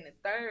 this, that, and the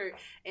third.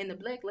 And the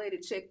black lady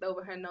checked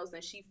over her notes,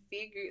 and she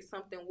figured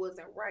something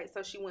wasn't right.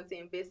 So she went to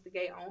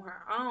investigate on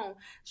her own.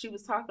 She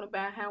was talking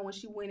about how when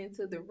she went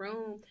into the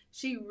room,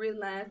 she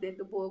realized that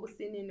the boy was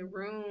sitting in the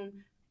room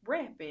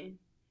rapping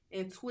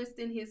and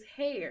twisting his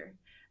hair.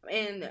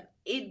 And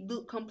it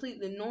looked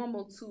completely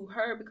normal to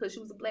her because she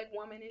was a black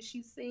woman and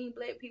she's seen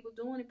black people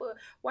doing it. But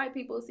white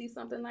people see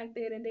something like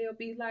that and they'll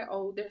be like,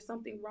 oh, there's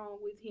something wrong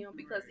with him,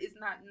 because it's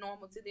not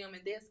normal to them.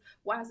 And that's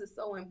why it's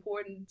so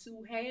important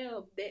to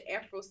have that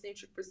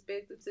Afrocentric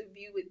perspective, to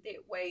view it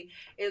that way,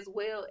 as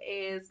well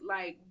as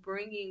like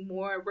bringing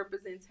more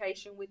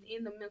representation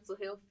within the mental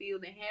health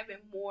field and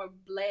having more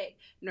black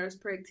nurse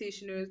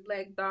practitioners,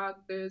 black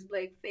doctors,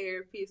 black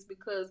therapists,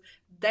 because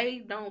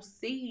they don't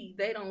see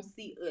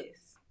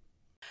us.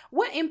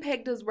 What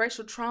impact does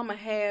racial trauma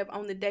have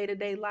on the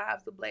day-to-day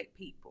lives of black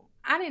people?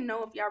 I didn't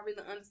know if y'all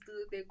really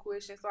understood that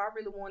question, so I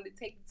really wanted to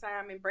take the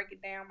time and break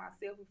it down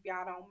myself, if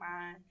y'all don't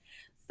mind.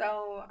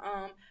 So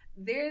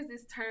there's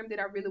this term that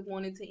I really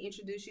wanted to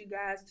introduce you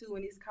guys to,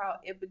 and it's called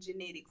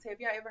epigenetics.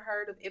 Have y'all ever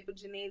heard of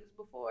epigenetics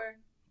before?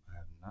 I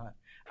have not.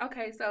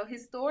 Okay, so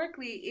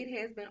historically, it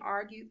has been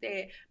argued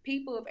that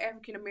people of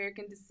African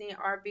American descent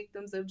are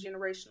victims of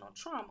generational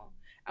trauma.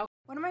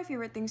 One of my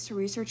favorite things to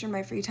research in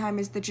my free time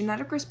is the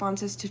genetic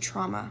responses to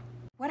trauma.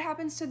 What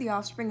happens to the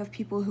offspring of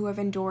people who have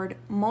endured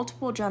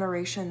multiple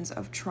generations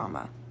of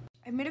trauma?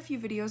 I've made a few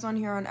videos on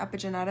here on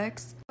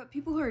epigenetics, but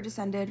people who are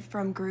descended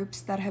from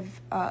groups that have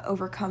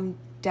overcome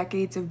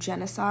decades of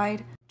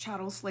genocide,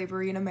 chattel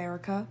slavery in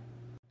America,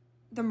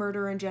 the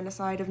murder and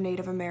genocide of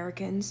Native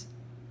Americans,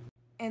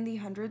 and the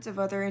hundreds of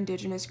other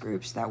indigenous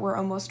groups that were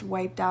almost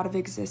wiped out of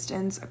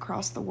existence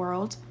across the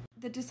world.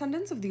 The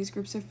descendants of these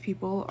groups of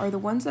people are the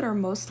ones that are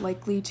most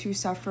likely to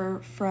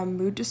suffer from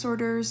mood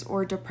disorders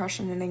or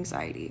depression and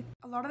anxiety.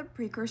 A lot of the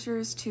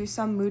precursors to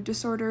some mood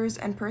disorders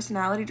and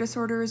personality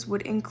disorders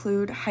would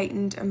include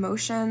heightened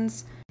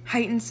emotions,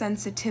 heightened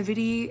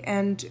sensitivity,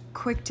 and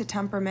quick to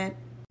temperament.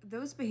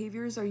 Those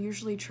behaviors are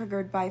usually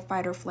triggered by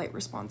fight or flight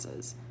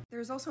responses.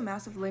 There's also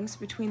massive links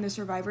between the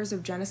survivors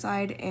of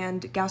genocide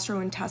and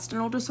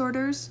gastrointestinal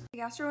disorders. The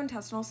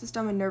gastrointestinal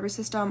system and nervous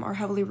system are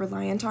heavily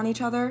reliant on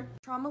each other.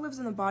 Trauma lives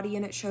in the body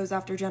and it shows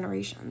after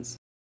generations.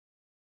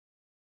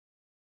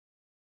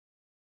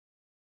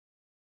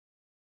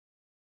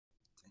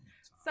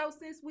 So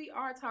since we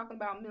are talking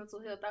about mental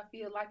health, I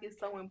feel like it's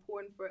so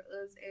important for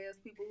us as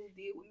people who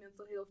deal with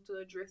mental health to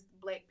address the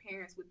Black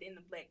parents within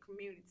the Black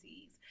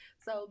communities.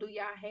 So do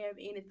y'all have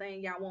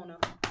anything y'all want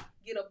to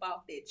get up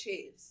off that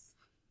chest?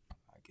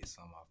 I get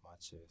something off my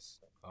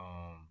chest.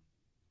 I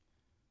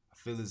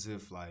feel as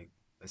if, like,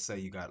 let's say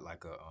you got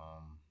like a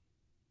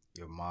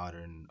your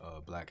modern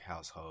Black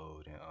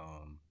household,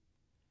 and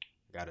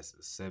got a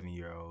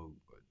 7-year-old,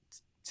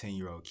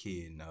 10-year-old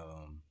kid,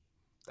 and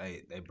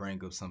they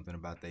bring up something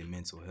about their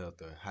mental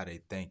health or how they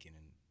thinking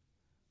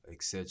and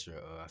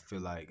etc. I feel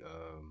like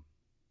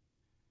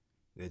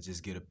they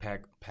just get a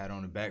pat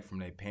on the back from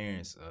their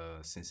parents,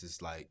 since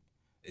it's like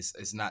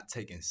it's not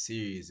taken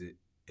serious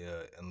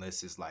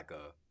unless it's like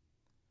a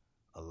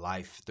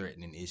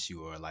life-threatening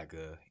issue or like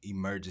a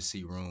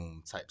emergency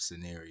room type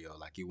scenario.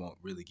 Like, it won't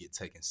really get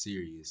taken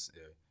serious.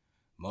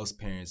 Most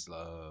parents,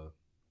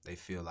 they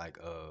feel like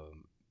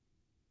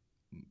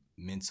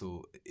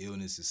mental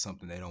illness is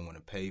something they don't want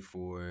to pay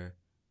for.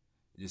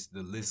 Just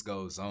the list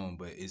goes on,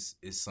 but it's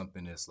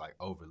something that's like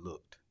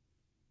overlooked,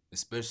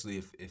 especially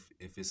if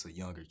it's a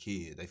younger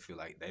kid. They feel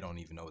like they don't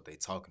even know what they're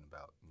talking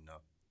about.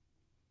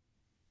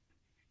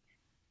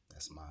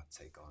 That's my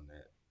take on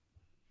that.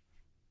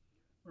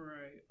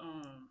 Right.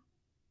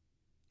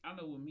 I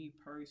know with me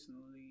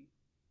personally,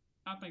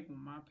 I think with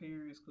my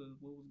parents, because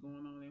what was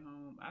going on at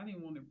home, I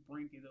didn't want to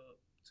bring it up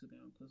to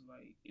them because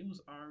like it was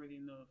already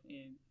enough,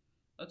 and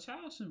a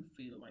child shouldn't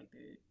feel like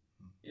that.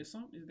 If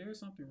there's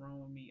something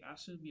wrong with me, I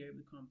should be able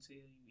to come tell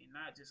you and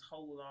not just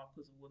hold off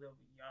because of whatever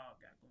y'all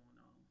got going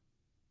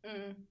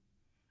on.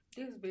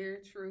 It's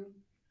very true.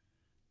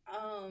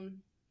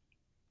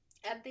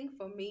 I think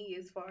for me,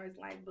 as far as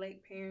like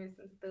Black parents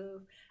and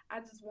stuff,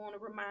 I just want to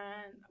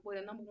remind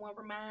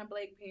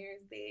Black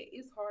parents that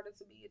it's harder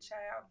to be a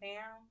child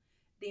now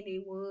than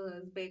it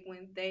was back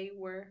when they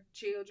were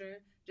children,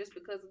 just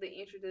because of the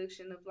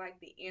introduction of like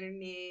the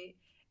internet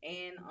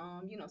and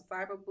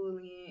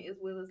cyberbullying, as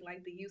well as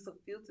like the use of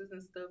filters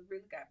and stuff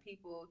really got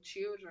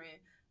children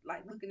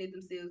like looking at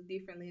themselves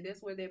differently.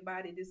 That's where their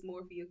body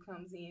dysmorphia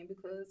comes in,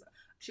 because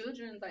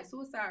children, like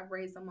suicide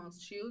rates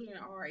amongst children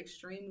are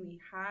extremely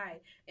high,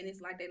 and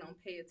it's like they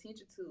don't pay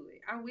attention to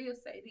it. I will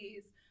say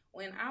this.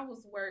 When I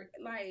was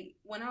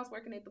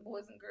working at the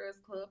Boys and Girls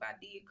Club, I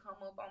did come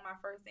up on my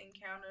first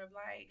encounter of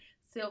like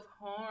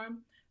self-harm,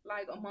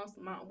 like amongst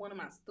one of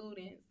my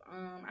students.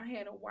 I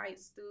had a white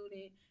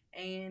student,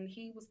 and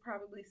he was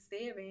probably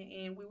 7,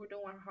 and we were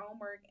doing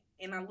homework,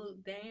 and I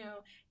looked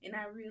down and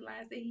I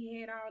realized that he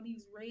had all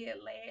these red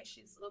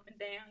lashes up and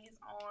down his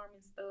arm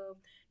and stuff.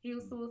 He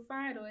was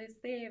suicidal at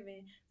 7.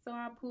 So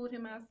I pulled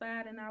him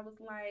outside and I was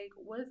like,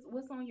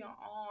 what's on your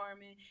arm?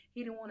 And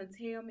he didn't want to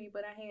tell me,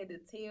 but I had to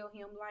tell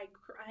him, like,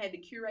 I had to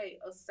curate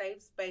a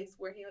safe space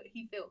where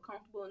he felt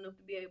comfortable enough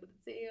to be able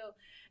to tell.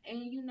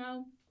 And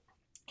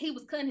he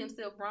was cutting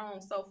himself wrong.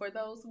 So for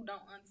those who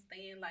don't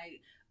understand,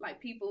 like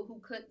people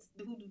who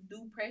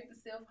do practice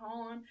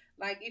self-harm,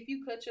 like if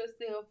you cut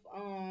yourself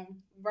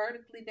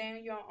vertically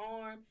down your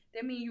arm,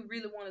 that means you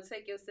really want to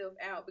take yourself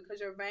out, because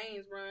your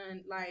veins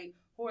run like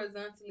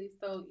horizontally,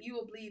 so you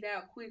will bleed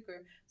out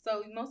quicker.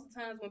 So most of the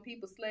times when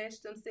people slash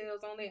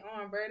themselves on their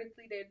arm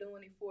vertically, they're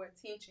doing it for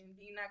attention.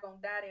 You're not gonna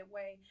die that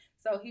way.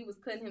 So he was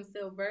cutting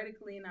himself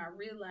vertically, and I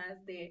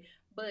realized that.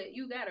 But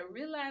you gotta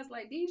realize,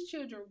 like, these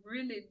children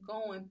really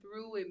going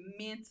through it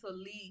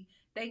mentally.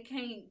 They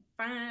can't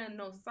find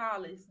no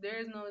solace. There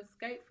is no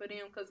escape for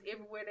them, because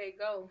everywhere they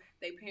go,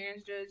 their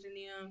parents judging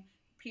them,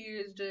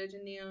 peers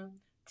judging them,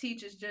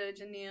 teachers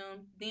judging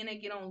them. Then they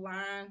get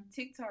online.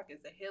 TikTok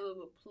is a hell of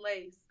a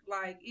place.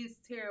 Like, it's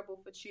terrible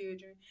for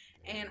children.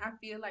 And I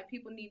feel like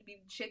people need to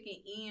be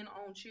checking in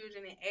on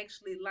children and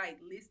actually like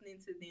listening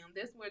to them.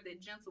 That's where the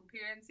gentle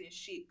parenting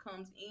shit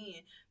comes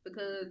in,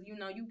 because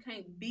you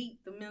can't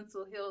beat the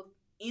mental health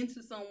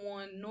into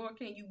someone, nor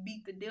can you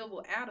beat the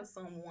devil out of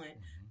someone.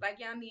 Like,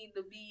 y'all need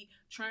to be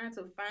trying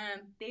to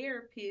find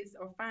therapists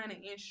or find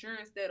an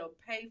insurance that'll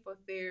pay for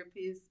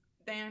therapists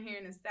down here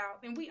in the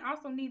South. And we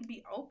also need to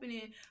be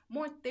opening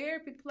more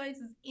therapy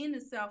places in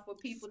the South for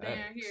people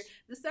down here.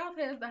 The South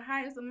has the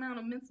highest amount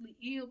of mentally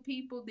ill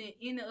people than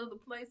any other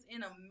place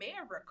in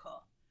America.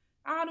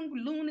 All them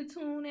Looney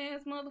Tune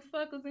ass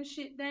motherfuckers and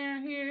shit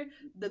down here.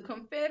 The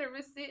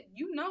Confederacy,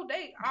 you know,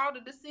 all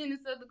the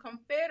descendants of the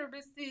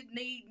Confederacy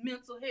need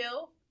mental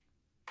health.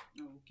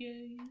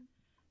 Okay.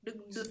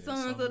 The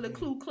sons of the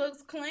Ku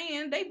Klux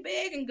Klan, they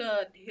begging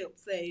God to help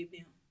save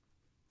them.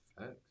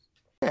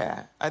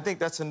 Yeah, I think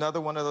that's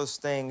another one of those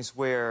things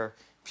where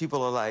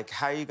people are like,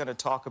 how are you going to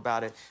talk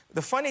about it?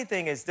 The funny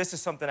thing is, this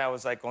is something I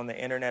was like on the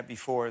internet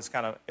before.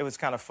 It was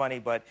kind of funny,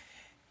 but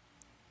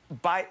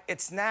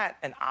it's not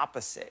an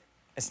opposite.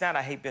 It's not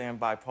I hate being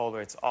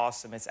bipolar. It's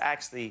awesome. It's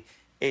actually,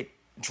 it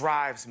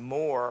drives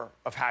more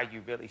of how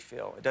you really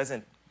feel. It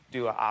doesn't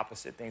do an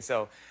opposite thing.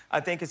 So I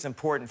think it's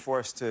important for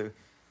us to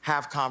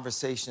have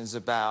conversations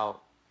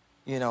about,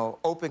 you know,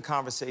 open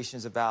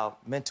conversations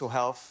about mental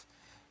health,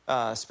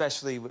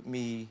 especially with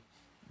me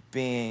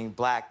being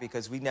Black,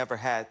 because we never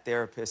had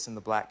therapists in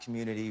the Black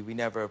community. We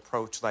never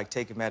approached like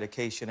taking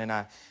medication. And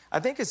I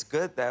think it's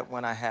good that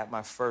when I had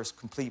my first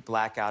complete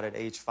blackout at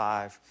age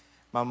 5,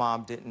 my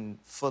mom didn't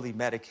fully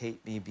medicate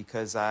me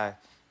because I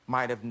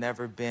might have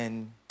never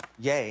been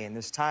yay. And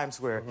there's times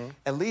where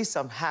at least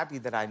I'm happy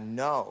that I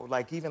know,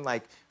 like even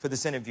like for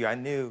this interview, I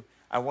knew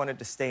I wanted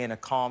to stay in a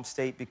calm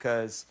state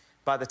because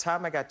by the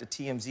time I got to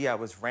TMZ, I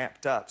was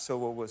ramped up. So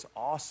what was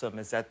awesome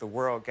is that the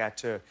world got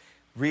to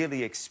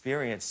really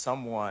experience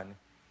someone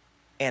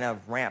in a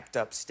ramped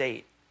up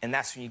state. And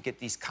that's when you get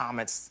these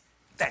comments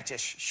that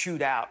just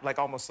shoot out, like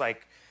almost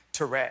like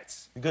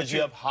Tourette's. Because you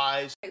have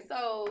highs.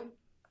 So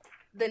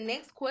the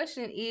next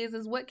question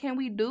is what can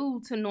we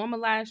do to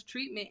normalize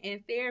treatment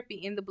and therapy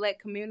in the Black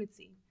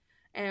community?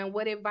 And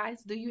what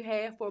advice do you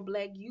have for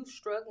Black youth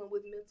struggling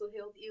with mental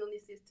health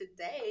illnesses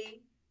today?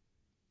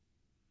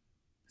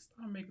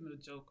 Start making a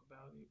joke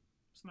about it.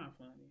 It's not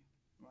funny.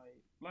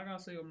 Like I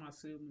say with my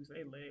siblings,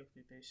 they laughed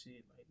at that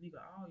shit. Like, nigga,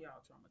 all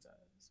y'all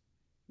traumatized.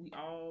 We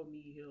all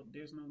need help.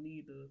 There's no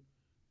need to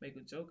make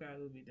a joke out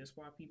of it. That's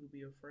why people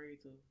be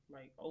afraid to,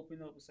 like,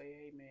 open up and say,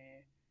 hey,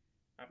 man,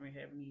 I've been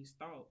having these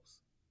thoughts,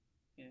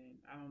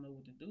 and I don't know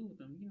what to do with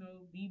them. You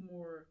know, be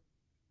more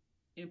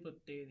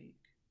empathetic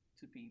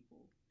to people.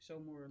 Show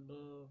more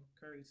love,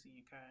 courtesy,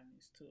 and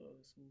kindness to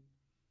others who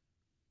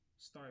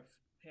start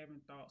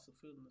having thoughts or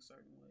feeling a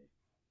certain way.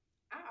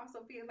 I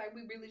also feel like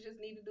we really just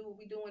need to do what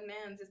we're doing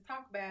now and just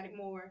talk about it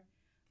more.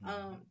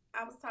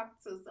 I was talking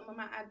to some of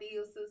my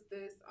ideal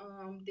sisters,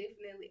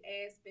 definitely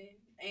Aspen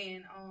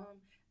and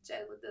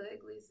Jayla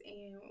Douglas,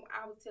 and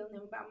I was telling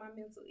them about my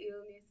mental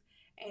illness,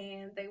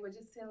 and they were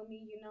just telling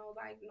me, you know,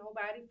 like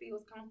nobody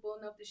feels comfortable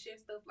enough to share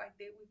stuff like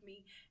that with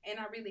me, and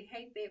I really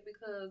hate that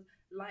because,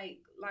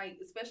 like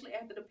especially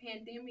after the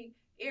pandemic,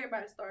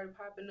 everybody started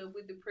popping up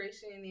with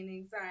depression and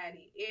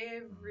anxiety.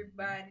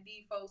 Everybody,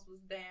 these folks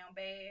was down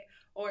bad,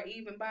 or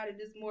even body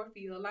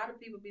dysmorphia. A lot of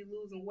people be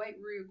losing weight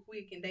real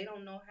quick and they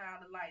don't know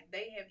how to, like,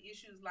 they have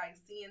issues like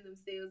seeing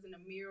themselves in the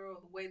mirror, or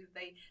the way that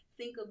they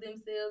think of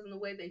themselves and the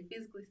way they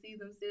physically see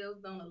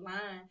themselves don't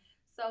align.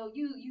 So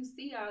you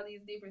see all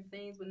these different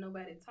things, but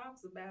nobody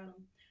talks about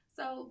them.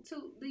 So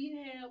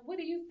what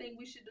do you think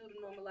we should do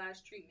to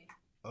normalize treatment?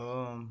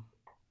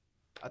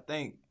 I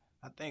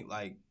think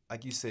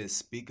like you said,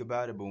 speak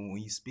about it, but when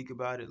you speak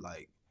about it,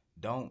 like,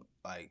 don't,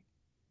 like,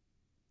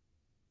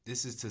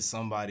 this is to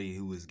somebody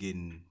who is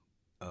getting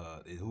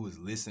who is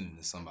listening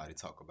to somebody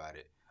talk about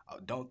it.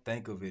 Don't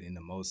think of it in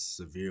the most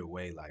severe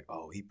way, like,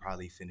 oh, he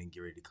probably finna get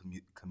ready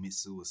to commit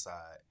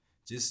suicide.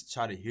 Just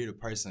try to hear the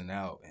person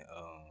out, and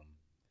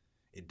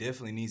it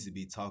definitely needs to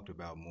be talked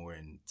about more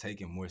and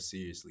taken more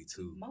seriously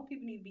too. More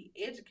people need to be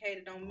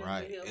educated on mental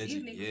health.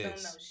 These niggas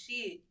don't know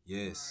shit.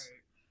 Yes. Right.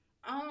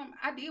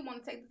 I did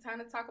want to take the time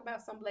to talk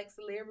about some Black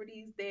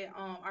celebrities that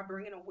are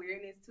bringing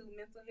awareness to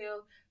mental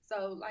health.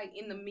 So, like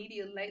in the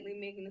media lately,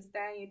 Megan Thee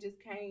Stallion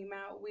just came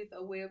out with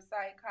a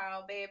website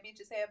called Bad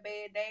Bitches Have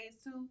Bad Days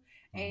Too,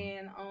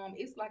 and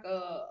it's like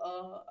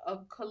a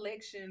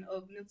collection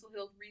of mental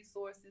health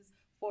resources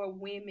for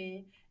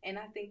women, and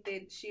I think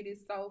that shit is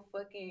so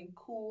fucking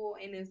cool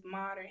and it's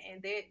modern,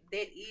 and that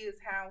is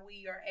how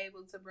we are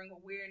able to bring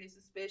awareness,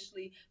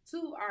 especially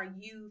to our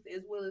youth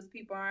as well as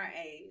people our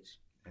age.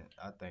 And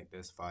I think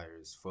that's fire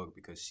as fuck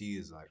because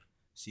she's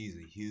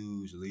a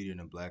huge leader in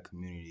the Black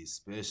community,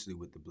 especially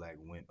with the Black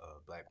women.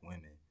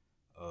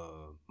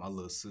 My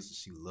little sister,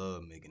 she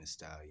loved Megan Thee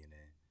Stallion,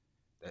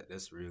 and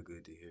that's real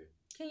good to hear.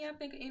 Can y'all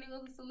think of any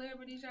other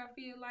celebrities y'all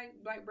feel like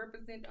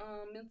represent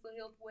mental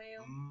health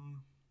well?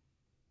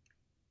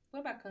 What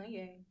about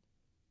Kanye?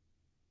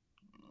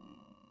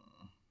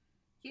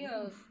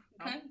 Yeah,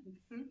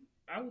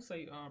 I would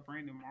say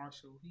Brandon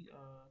Marshall. He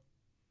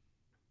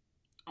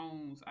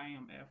owns I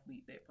Am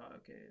Athlete, that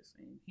podcast,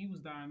 and he was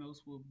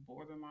diagnosed with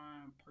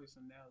borderline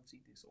personality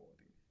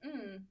disorder.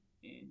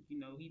 And you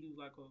know, he do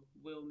like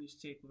a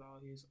wellness check with all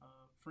his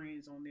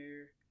friends on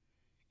there,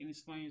 and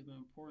explains the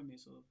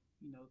importance of,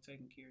 you know,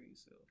 taking care of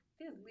yourself.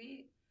 That's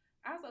lit.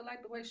 I also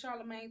like the way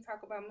Charlamagne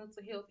talk about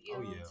mental health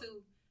illness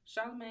too.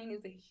 Charlamagne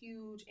is a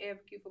huge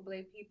advocate for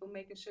Black people,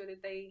 making sure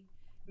that they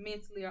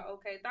mentally are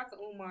okay. Dr.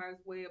 Umar as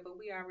well, but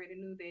we already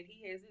knew that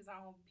he has his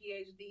own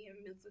PhD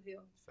in mental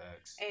health.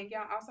 Facts. And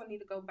y'all also need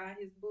to go buy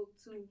his book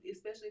too,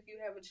 especially if you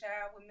have a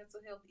child with mental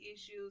health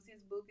issues.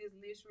 His book is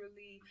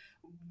literally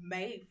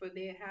made for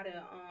that, how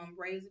to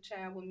raise a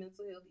child with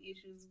mental health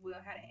issues,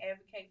 well, how to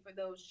advocate for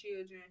those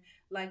children,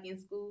 like in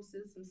school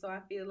systems. So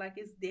I feel like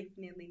it's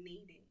definitely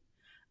needed.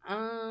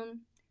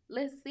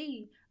 Let's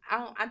see.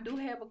 I do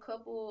have a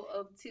couple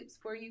of tips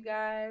for you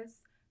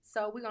guys.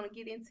 So we're gonna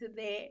get into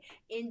that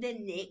in the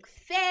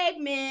next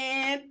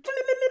segment.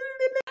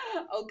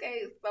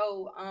 Okay,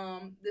 so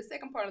the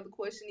second part of the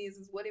question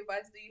is what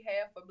advice do you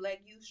have for Black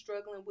youth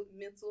struggling with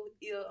mental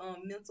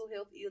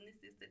health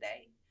illnesses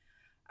today?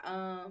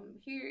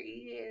 Here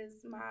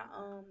is my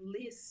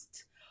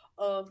list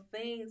of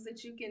things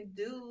that you can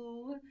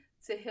do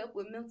to help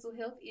with mental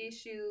health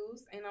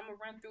issues, and I'm gonna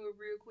run through it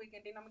real quick,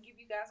 and then I'm gonna give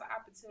you guys an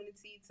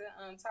opportunity to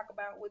talk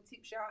about what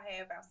tips y'all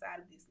have outside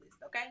of this list.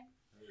 Okay.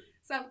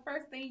 So the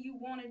first thing you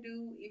want to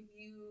do if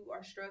you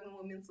are struggling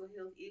with mental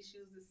health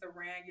issues is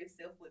surround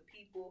yourself with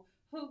people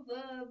who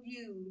love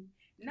you,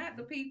 not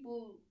the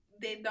people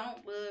that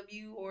don't love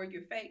you or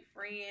your fake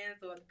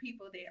friends or the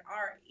people that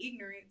are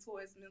ignorant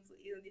towards mental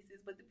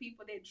illnesses, but the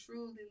people that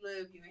truly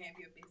love you and have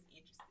your best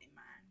interest in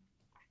mind.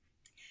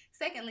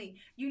 Secondly,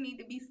 you need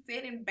to be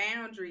setting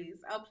boundaries.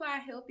 Apply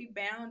healthy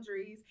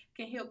boundaries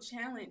can help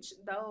challenge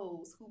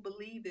those who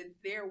believe that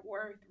their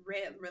worth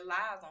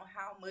relies on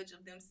how much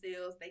of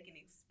themselves they can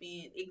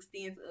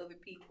extend to other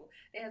people.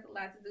 It has a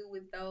lot to do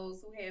with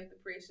those who have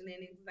depression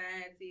and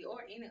anxiety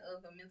or any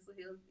other mental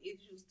health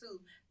issues too.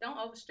 Don't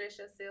overstress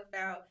yourself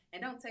out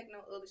and don't take no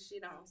other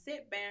shit on.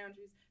 Set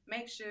boundaries.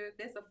 Make sure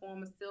that's a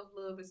form of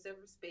self-love and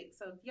self-respect.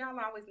 So y'all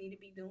always need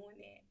to be doing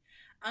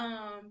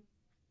that.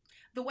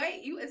 The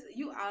way you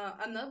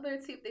another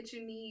tip that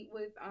you need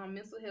with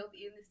mental health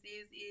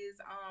illnesses is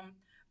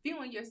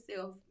viewing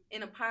yourself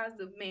in a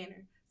positive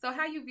manner. So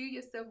how you view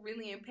yourself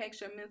really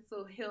impacts your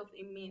mental health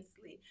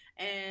immensely.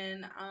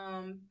 And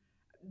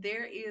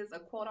there is a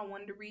quote I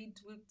wanted to read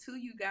to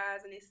you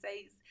guys, and it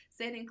says,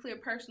 setting clear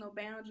personal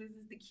boundaries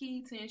is the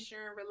key to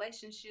ensuring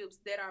relationships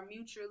that are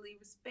mutually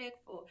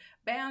respectful.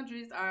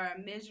 Boundaries are a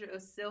measure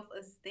of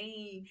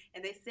self-esteem,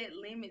 and they set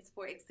limits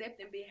for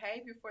accepting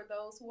behavior for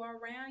those who are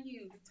around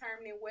you,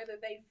 determining whether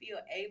they feel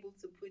able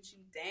to put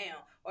you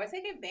down or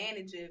take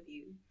advantage of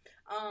you.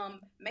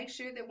 Make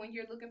sure that when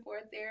you're looking for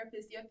a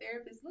therapist, your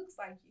therapist looks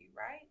like you,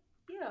 right?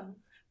 Yeah.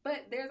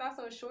 But there's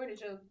also a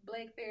shortage of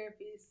Black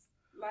therapists.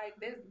 Like,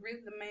 that's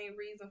really the main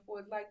reason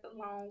for like the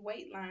long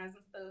wait lines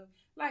and stuff.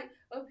 Like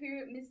up here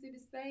at Mississippi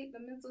State,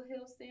 the mental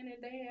health center,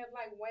 they have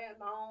like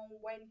long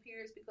waiting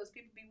periods because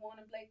people be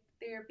wanting Black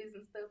therapists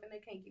and stuff, and they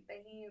can't get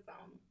their hands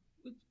on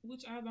them.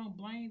 Which I don't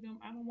blame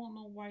them. I don't want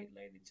no white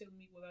lady telling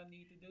me what I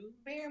need to do.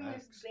 Very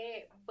much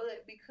that,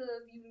 but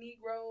because you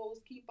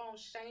Negroes keep on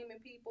shaming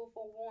people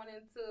for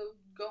wanting to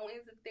go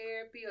into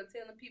therapy or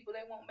telling people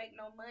they won't make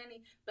no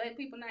money, Black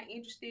people not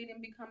interested in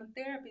becoming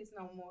therapists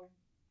no more.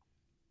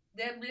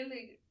 That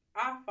really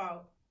our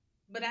fault.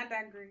 But I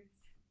digress.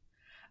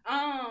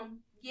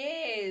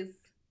 Yes.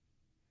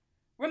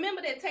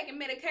 Remember that taking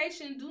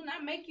medication do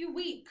not make you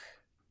weak.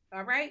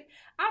 All right.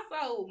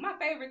 Also, my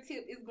favorite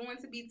tip is going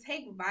to be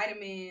take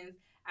vitamins.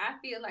 I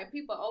feel like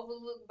people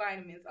overlook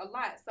vitamins a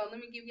lot. So let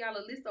me give y'all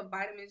a list of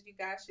vitamins you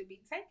guys should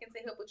be taking to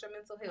help with your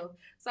mental health.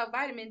 So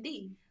vitamin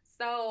D.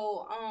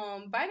 So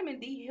vitamin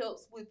D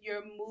helps with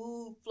your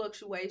mood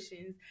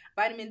fluctuations.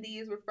 Vitamin D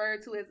is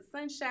referred to as a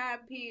sunshine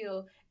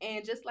pill.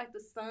 And just like the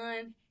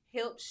sun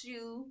helps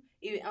you,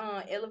 it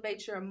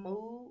elevates your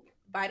mood.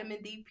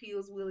 Vitamin D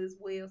pills will as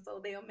well.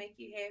 So they'll make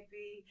you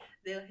happy.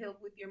 They'll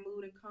help with your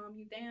mood and calm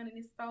you down, and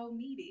it's so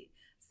needed.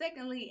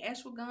 Secondly,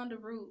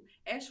 ashwagandha root.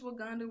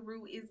 Ashwagandha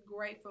root is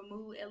great for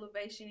mood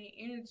elevation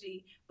and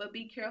energy, but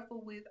be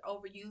careful with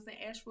overusing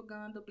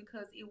ashwagandha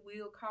because it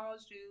will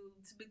cause you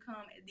to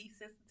become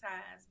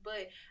desensitized.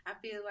 But I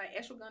feel like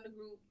ashwagandha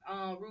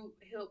root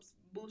helps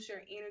boost your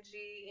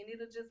energy, and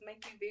it'll just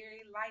make you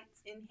very light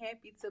and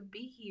happy to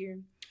be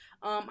here.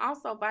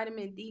 Also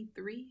vitamin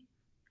D3.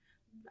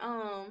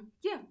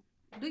 Yeah.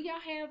 Do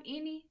y'all have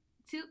any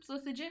tips or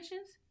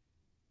suggestions?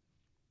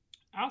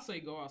 I'll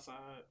say go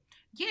outside.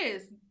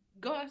 Yes.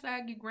 Go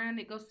outside, get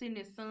grounded, go sit in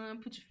the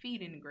sun, put your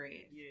feet in the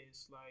grass.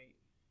 Yes, like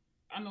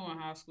I know in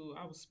high school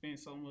I would spend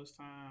so much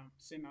time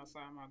sitting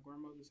outside my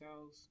grandmother's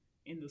house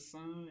in the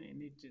sun,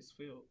 and it just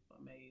felt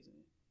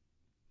amazing.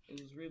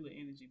 It was really an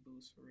energy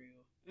boost for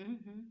real.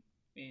 Mm-hmm.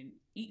 And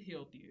eat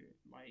healthier.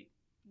 Like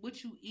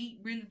what you eat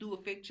really do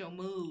affect your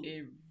mood.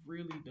 It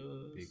really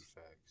does. Big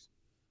facts.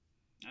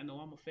 I know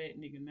I'm a fat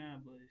nigga now,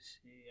 but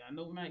shit, I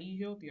know when I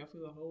eat healthy, I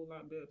feel a whole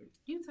lot better.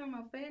 You talking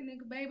about fat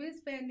nigga, baby? It's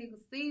fat nigga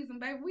season,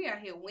 baby. We out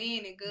here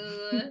winning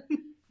good.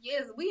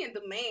 Yes, we in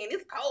demand.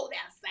 It's cold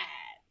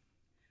outside.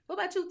 What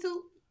about you,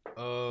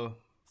 too?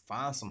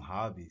 Find some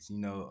hobbies. You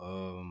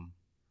know,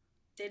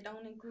 that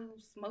don't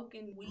include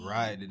smoking weed.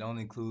 Right, they don't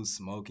include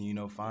smoking. You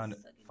know, find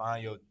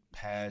your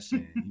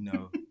passion. You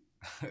know,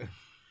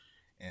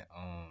 and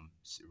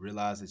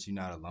realize that you're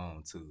not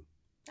alone too.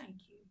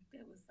 Thank you.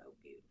 That was so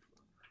beautiful.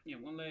 Yeah,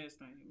 one last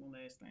thing.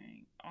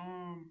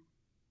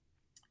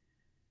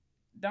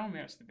 Don't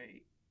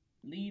masturbate.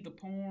 Leave the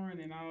porn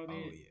and all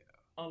that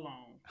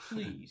alone.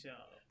 Please, y'all.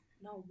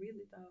 No,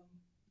 really though.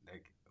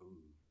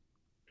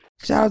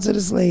 Shout out to the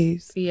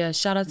slaves. Yeah,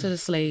 shout out to the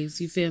slaves.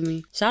 You feel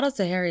me? Shout out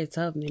to Harriet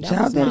Tubman. Shout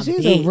out to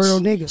she's a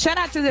real nigga. Shout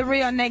out to the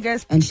real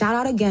niggas. And shout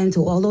out again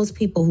to all those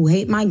people who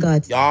hate my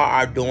guts. Y'all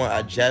are doing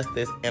a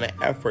justice and an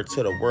effort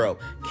to the world.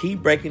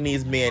 Keep breaking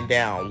these men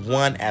down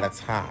one at a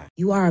time.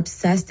 You are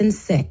obsessed and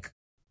sick.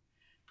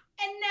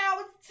 And now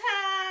it's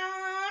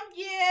time,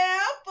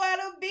 for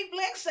the big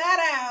black shout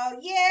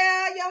out.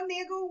 Yeah, your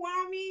nigga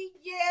want me.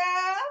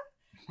 Yeah,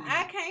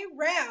 I can't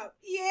rap.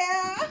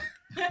 Yeah.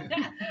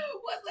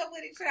 What's up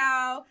with it, y'all?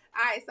 All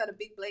right, so the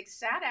big black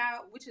shout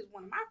out, which is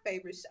one of my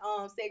favorite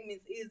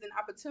segments, is an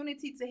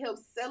opportunity to help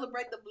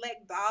celebrate the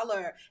black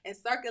dollar and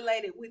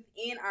circulate it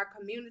within our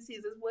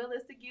communities, as well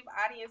as to give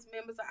audience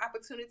members an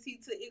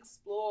opportunity to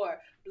explore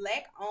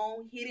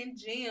black-owned hidden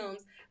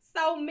gems.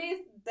 So,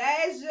 Miss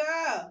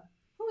Deja,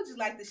 who would you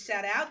like to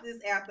shout out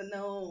this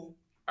afternoon?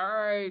 All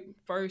right,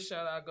 first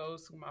shout out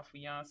goes to my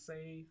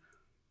fiance.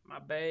 My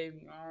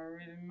baby, you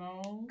already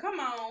know. Come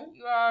on.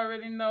 You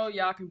already know.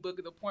 Y'all can book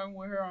an appointment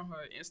with her on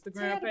her Instagram page.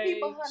 Tell the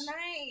people her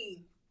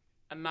name.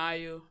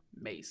 Anaya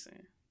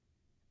Mason.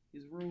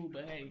 It's rude,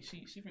 but hey,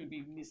 she finna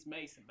be Miss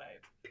Mason,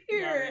 baby.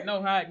 Period. You already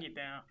know how I get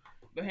down.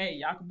 But hey,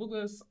 y'all can book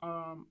us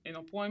an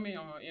appointment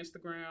on her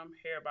Instagram,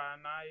 Hair by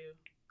Anaya.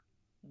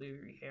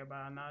 Literally, Hair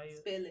by Anaya.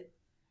 Spell it.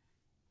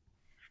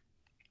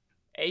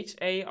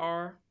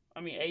 HAIR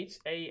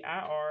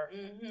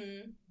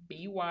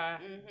BY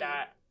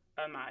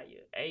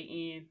Anaya,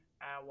 ANIYAH.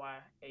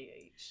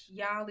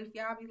 Y'all, if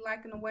y'all be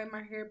liking the way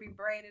my hair be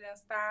braided and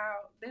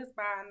styled, that's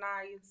by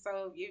Anaya.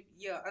 So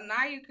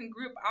Anaya can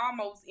grip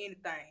almost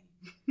anything.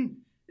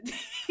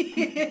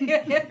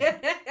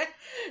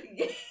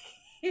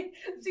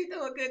 She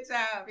do a good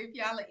job. If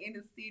y'all are in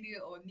the city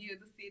or near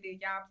the city,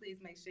 y'all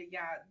please make sure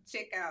y'all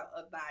check out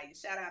Anaya.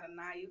 Shout out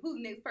Anaya. Who's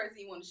the next person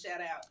you want to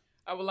shout out?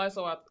 I would like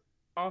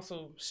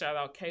also shout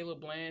out Kayla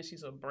Bland.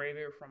 She's a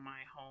braider from my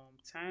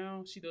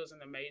hometown. She does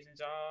an amazing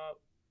job.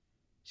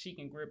 She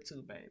can grip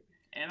too, baby.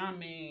 And I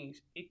mean,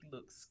 it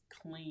looks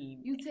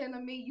clean. You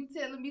telling me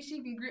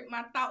she can grip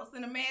my thoughts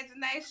and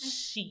imagination?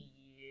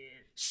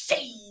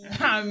 Shit.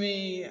 I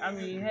mean,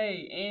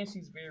 hey, and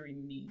she's very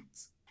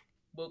neat.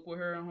 Book with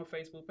her on her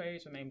Facebook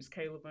page. Her name is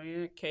Kayla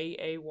Bland,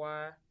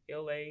 KAYLA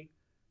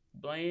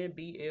Bland,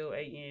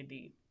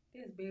 BLAND.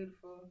 That's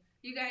beautiful.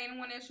 You got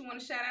anyone else you want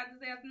to shout out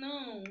this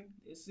afternoon?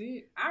 That's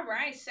it. All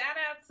right. Shout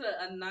out to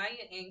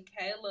Anaya and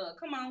Kayla.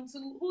 Come on,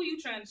 who you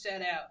trying to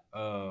shout out?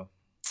 I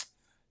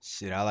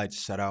like to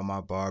shout out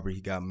my barber. He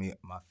got me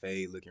my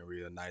fade looking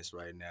real nice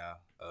right now.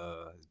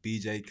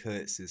 BJ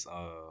Cuts is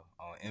on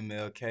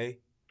MLK.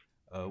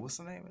 What's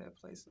the name of that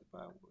place?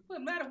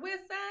 What, by the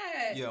west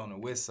side? Yeah, on the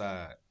west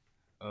side.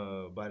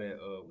 By that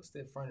what's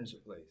that furniture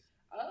place?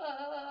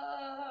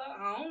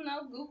 I don't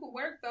know. Google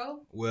work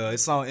though. Well,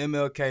 it's on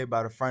MLK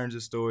by the furniture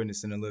store, and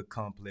it's in a little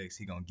complex.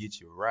 He gonna get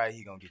you right.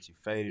 He gonna get you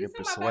faded and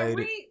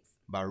persuaded.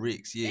 By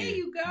Rick's, yeah. There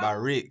you go. By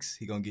Rick's,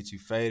 he gonna get you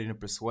faded and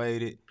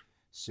persuaded.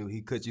 Shoot,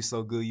 he cut you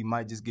so good, you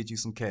might just get you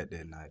some cat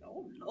that night.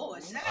 Oh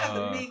Lord, shout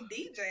out to Big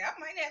DJ. I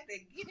might have to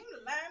get him to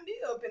line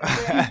me up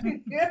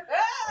in there.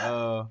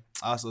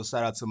 Also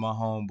shout out to my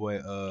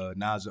homeboy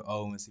Nigel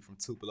Owens. He from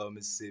Tupelo,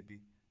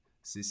 Mississippi.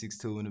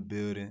 662 in the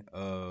building.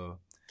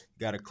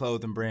 Got a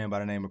clothing brand by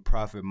the name of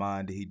Profit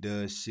Minded. He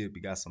does ship.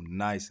 He got some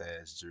nice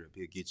ass drip.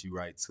 He'll get you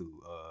right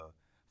too.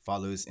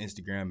 Follow his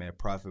Instagram at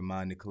Profit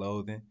Minded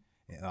Clothing.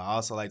 And I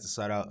also like to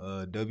shout out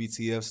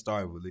WTF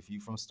Starkville. If you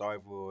from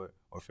Starkville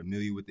or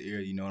familiar with the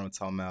area, you know what I'm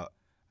talking about.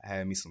 I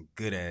had me some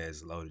good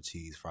ass loaded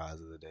cheese fries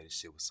the other day. This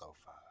shit was so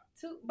fire.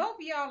 Both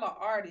of y'all are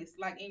artists,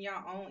 like in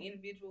your own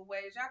individual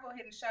ways. Y'all go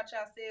ahead and shout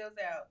yourselves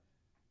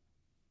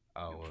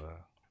out.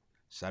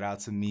 Shout out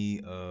to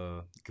me.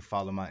 You can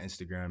follow my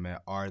Instagram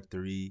at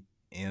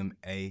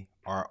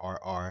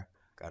R3MARRR.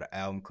 Got an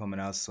album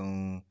coming out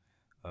soon.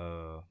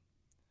 Gonna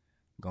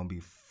be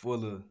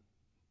full of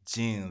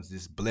gems,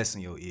 just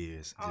blessing your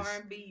ears.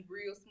 R&B,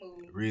 real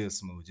smooth. Real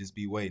smooth. Just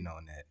be waiting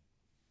on that.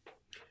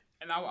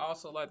 And I would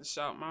also like to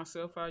shout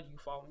myself out. You can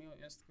follow me on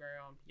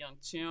Instagram, Young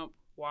Chimp,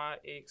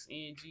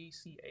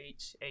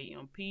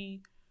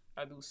 YXNGCHAMP.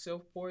 I do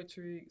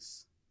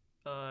self-portraits,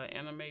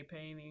 anime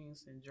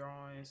paintings and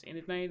drawings.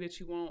 Anything that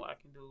you want, I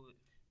can do it.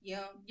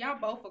 Yeah, y'all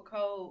both are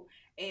cold.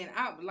 And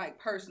I like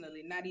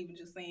personally, not even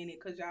just saying it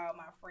because y'all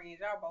my friends,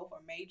 y'all both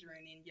are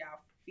majoring in y'all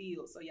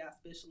field, so y'all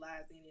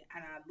specialize in it.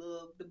 And I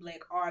love the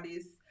black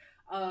artists.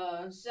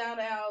 Shout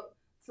out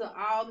To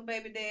all the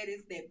baby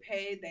daddies that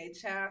paid their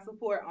child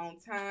support on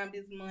time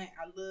this month,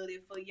 I love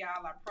it for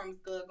y'all. I promise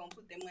God gonna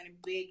put that money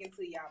back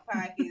into y'all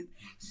pockets.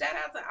 Shout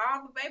out to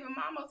all the baby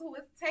mamas who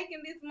is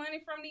taking this money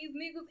from these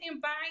niggas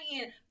and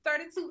buying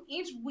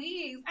 32-inch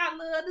wigs. I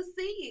love to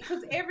see it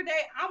because every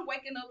day I'm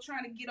waking up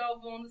trying to get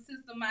over on the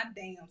system my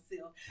damn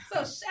self.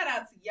 So shout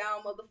out to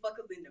y'all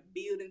motherfuckers in the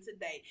building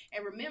today.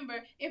 And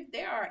remember, if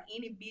there are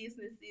any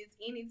businesses,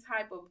 any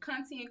type of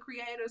content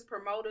creators,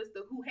 promoters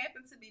who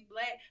happen to be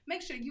black, make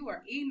sure you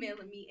are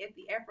emailing me at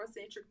the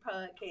Afrocentric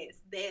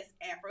Podcast. That's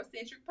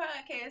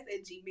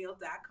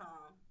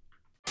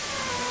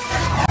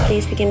afrocentricpodcast@gmail.com.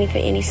 Please forgive me for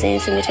any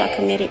sins in which I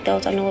committed,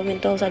 those I know of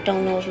and those I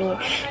don't know of,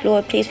 Lord.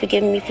 Lord, please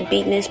forgive me for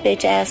beating this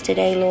bitch ass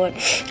today, Lord.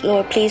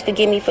 Lord, please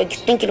forgive me for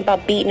thinking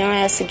about beating her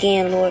ass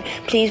again, Lord.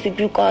 Please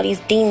rebuke all these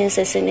demons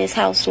that's in this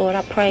house, Lord.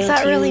 I pray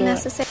unto you, Lord.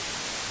 Necessary?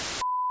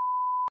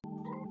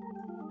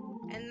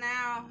 And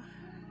now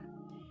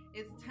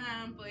it's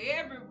time for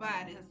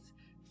everybody's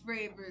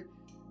favorite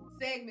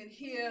segment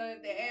here,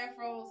 the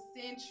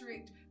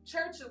Afrocentric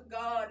Church of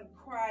God in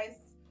Christ,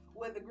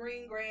 where the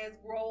green grass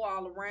grow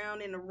all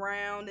around and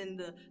around and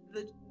the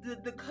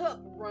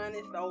cup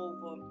runneth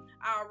over.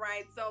 All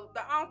right, so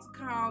the altar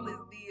call is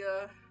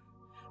the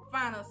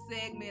final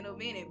segment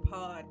of any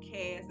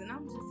podcast, and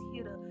I'm just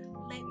here to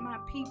let my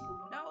people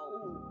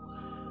know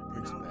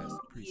that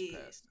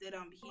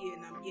I'm here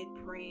and I'm yet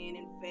praying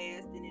and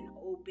fasting and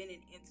open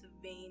and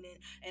intervening,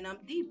 and I'm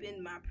deep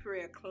in my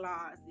prayer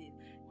closet.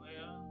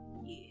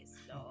 Well, yes,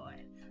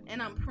 Lord. And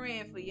I'm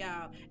praying for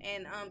y'all.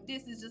 And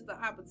this is just an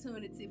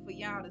opportunity for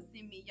y'all to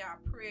send me y'all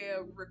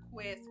prayer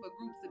requests for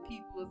groups of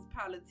people,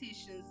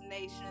 politicians,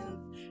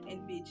 nations,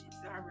 and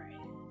bitches. All right.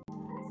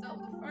 So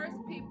the first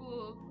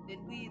people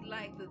that we'd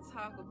like to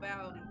talk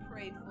about and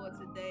pray for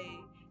today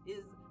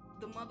is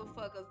the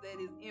motherfuckers that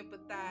is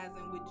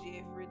empathizing with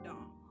Jeffrey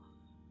Dahmer.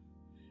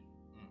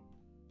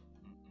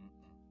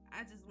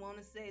 I just want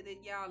to say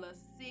that y'all are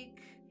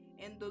sick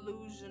and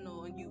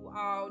delusional, and you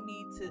all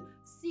need to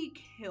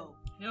seek help.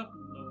 Help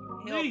them,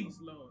 Lord. Help Please,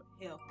 them. Lord.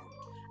 Help them.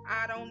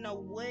 I don't know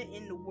what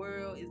in the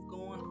world is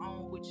going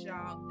on with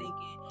y'all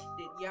thinking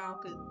that y'all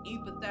could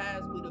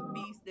empathize with a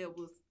beast that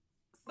was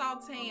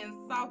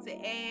sauteing salty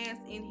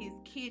ass in his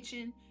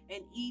kitchen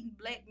and eating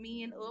black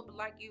men up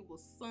like it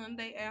was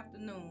Sunday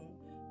afternoon.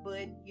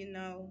 But, you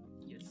know,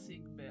 you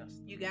sick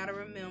bastard. You gotta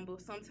remember,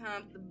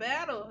 sometimes the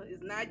battle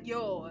is not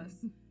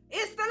yours.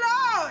 It's the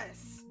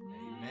Lord's.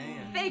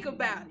 Amen. Think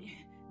about it.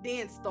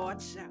 Then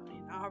start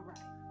shouting. All right.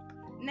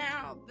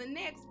 Now, the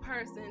next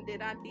person that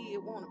I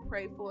did want to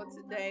pray for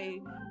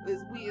today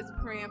is we is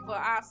praying for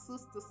our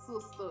sister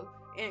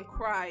in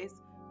Christ,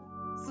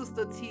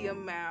 Sister Tia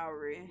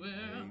Mowry.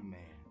 Amen.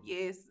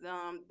 Yes,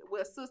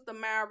 well, Sister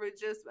Mowry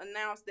just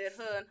announced that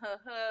her and her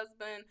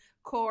husband,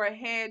 Corey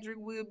Hadrick,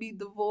 will be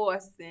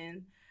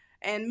divorcing.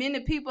 And many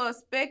people are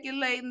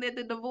speculating that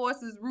the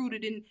divorce is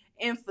rooted in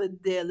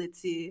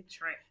infidelity.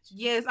 Trash.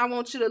 Yes, I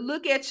want you to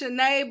look at your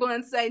neighbor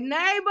and say,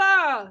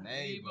 neighbor,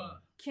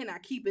 can I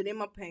keep it in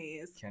my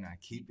pants? Can I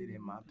keep it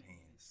in my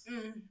pants?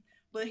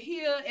 But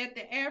here at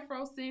the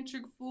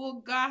Afrocentric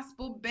Full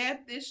Gospel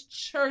Baptist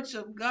Church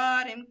of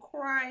God in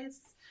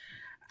Christ,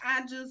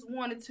 I just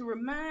wanted to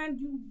remind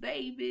you,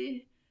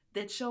 baby,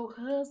 that your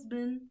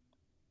husband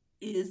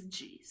is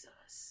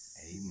Jesus.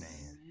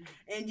 Amen.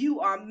 And you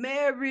are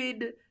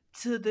married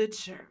to the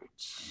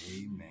church.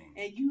 Amen.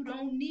 And you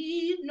don't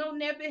need no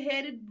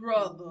nappy-headed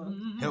brother.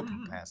 Help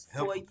him, Pastor.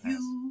 Help him, Pastor.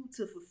 You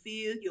to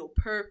fulfill your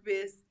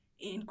purpose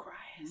in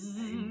Christ.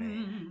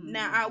 Amen.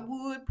 Now, I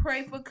would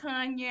pray for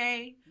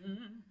Kanye,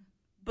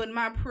 but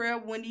my prayer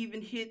wouldn't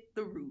even hit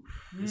the roof.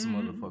 This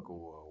motherfucker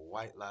wore a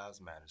White Lives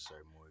Matter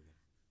shirt, Morgan.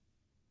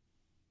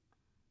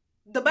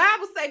 The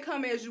Bible say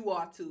come as you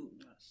are too.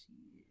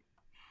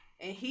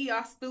 And he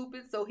are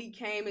stupid, so he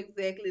came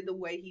exactly the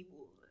way he was.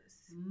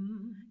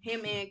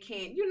 Him and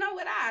Ken. You know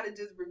what? I'd have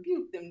just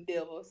rebuked them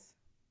devils.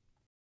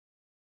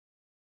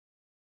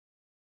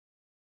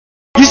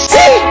 You see?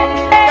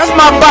 That's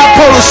my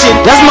bipolar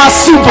shit. That's my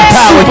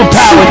superpower.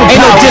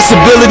 Ain't no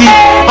disability.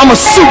 I'm a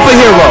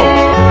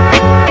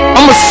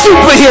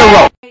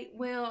superhero.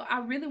 Well, I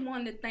really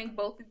wanted to thank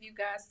both of you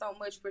guys so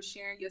much for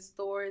sharing your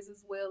stories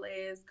as well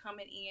as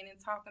coming in and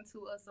talking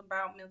to us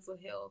about mental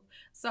health.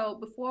 So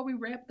before we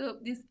wrapped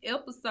up this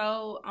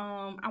episode,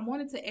 I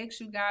wanted to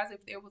ask you guys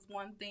if there was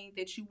one thing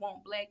that you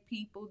want Black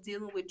people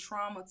dealing with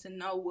trauma to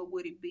know, what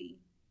would it be?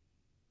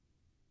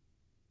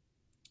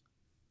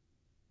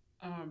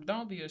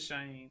 Don't be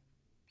ashamed.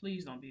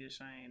 Please don't be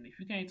ashamed. If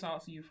you can't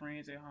talk to your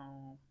friends at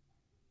home,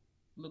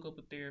 look up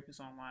a therapist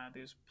online.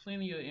 There's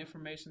plenty of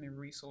information and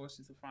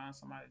resources to find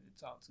somebody to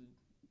talk to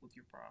with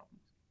your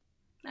problems.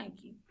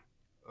 Thank you.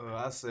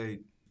 I say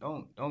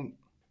don't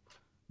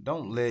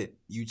let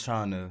you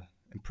trying to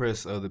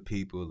impress other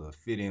people or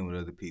fit in with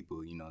other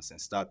people, you know what I'm saying,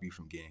 stop you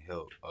from getting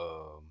help.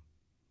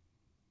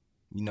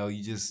 You know,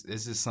 it's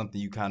just something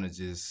you kind of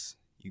just,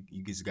 you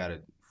just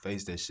gotta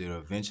face that shit, or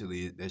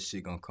eventually that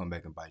shit gonna come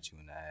back and bite you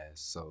in the ass.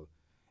 So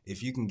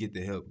if you can get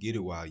the help, get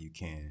it while you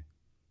can,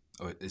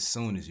 or as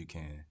soon as you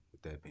can,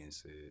 with that being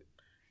said.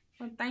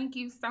 Well, thank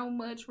you so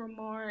much,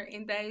 Remar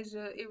and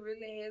Deja. It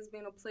really has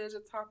been a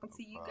pleasure talking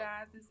to you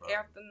guys this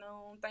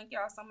afternoon. Thank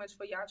y'all so much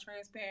for y'all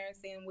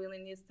transparency and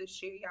willingness to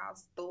share y'all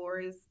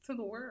stories to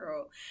the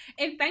world.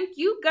 And thank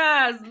you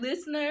guys,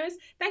 listeners.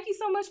 Thank you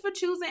so much for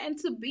choosing and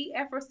to be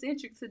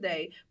Afrocentric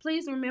today.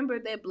 Please remember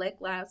that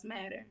Black Lives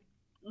Matter.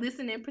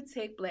 Listen and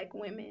protect Black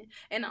women.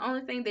 And the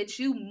only thing that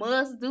you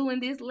must do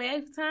in this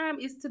lifetime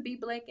is to be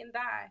Black and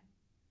die.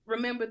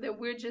 Remember that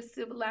we're just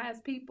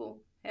civilized people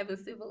having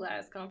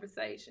civilized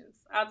conversations.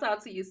 I'll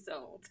talk to you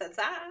soon.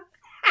 Ta-ta.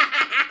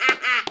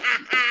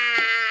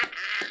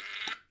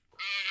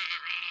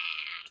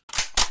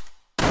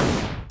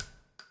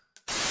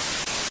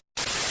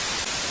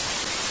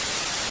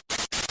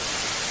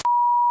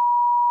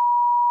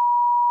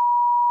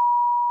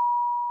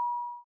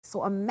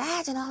 So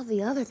imagine all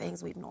the other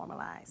things we've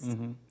normalized.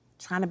 Mm-hmm.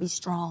 Trying to be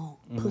strong,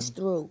 push Mm-hmm.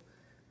 through.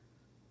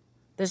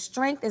 The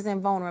strength is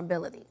in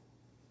vulnerability.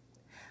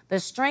 The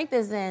strength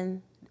is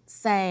in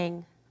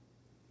saying,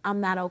 I'm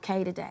not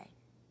okay today.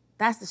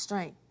 That's the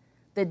strength.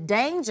 The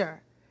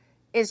danger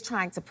is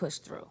trying to push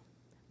through.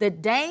 The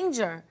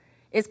danger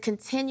is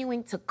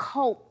continuing to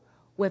cope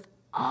with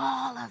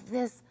all of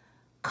this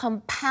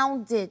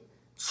compounded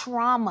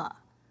trauma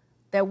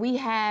that we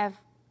have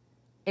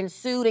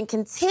ensued and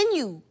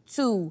continue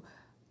to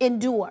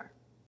endure.